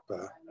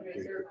Gyatso,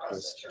 we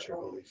request at your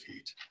holy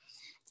feet.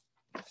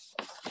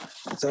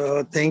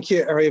 So thank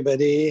you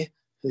everybody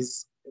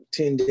who's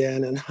tuned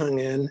in and hung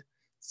in.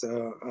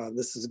 So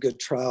this is a good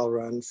trial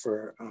run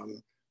for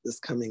this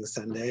coming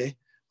Sunday,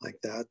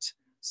 like that.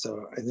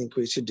 So I think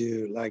we should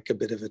do like a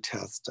bit of a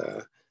test,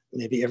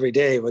 maybe every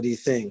day. What do you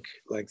think?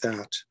 Like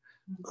that.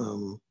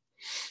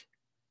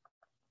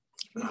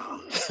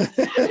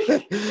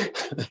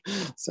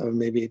 So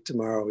maybe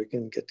tomorrow we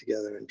can get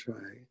together and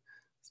try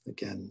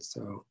again.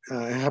 So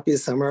happy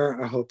summer.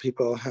 I hope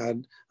people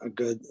had a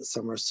good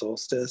summer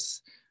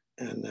solstice.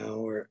 And now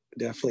we're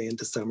definitely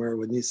into summer,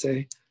 wouldn't you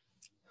say?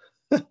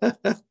 Like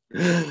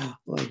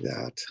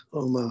that.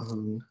 Om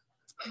Aham.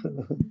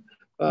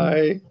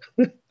 Bye.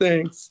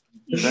 Thanks.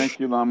 Thank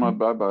you, Lama.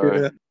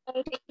 Bye-bye. Yeah.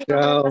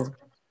 Ciao.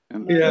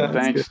 And Yeah,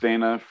 thanks,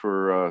 Dana,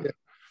 for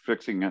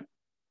fixing it.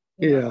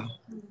 Yeah.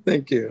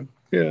 Thank you.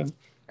 Yeah.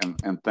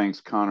 And thanks,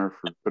 Connor,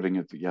 for putting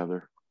it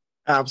together.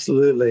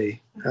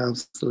 Absolutely.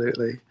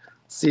 Absolutely.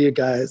 See you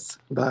guys.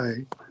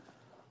 Bye.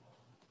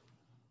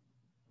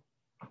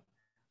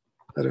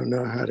 I don't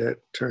know how to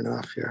turn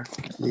off here.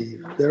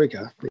 Leave. There we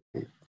go.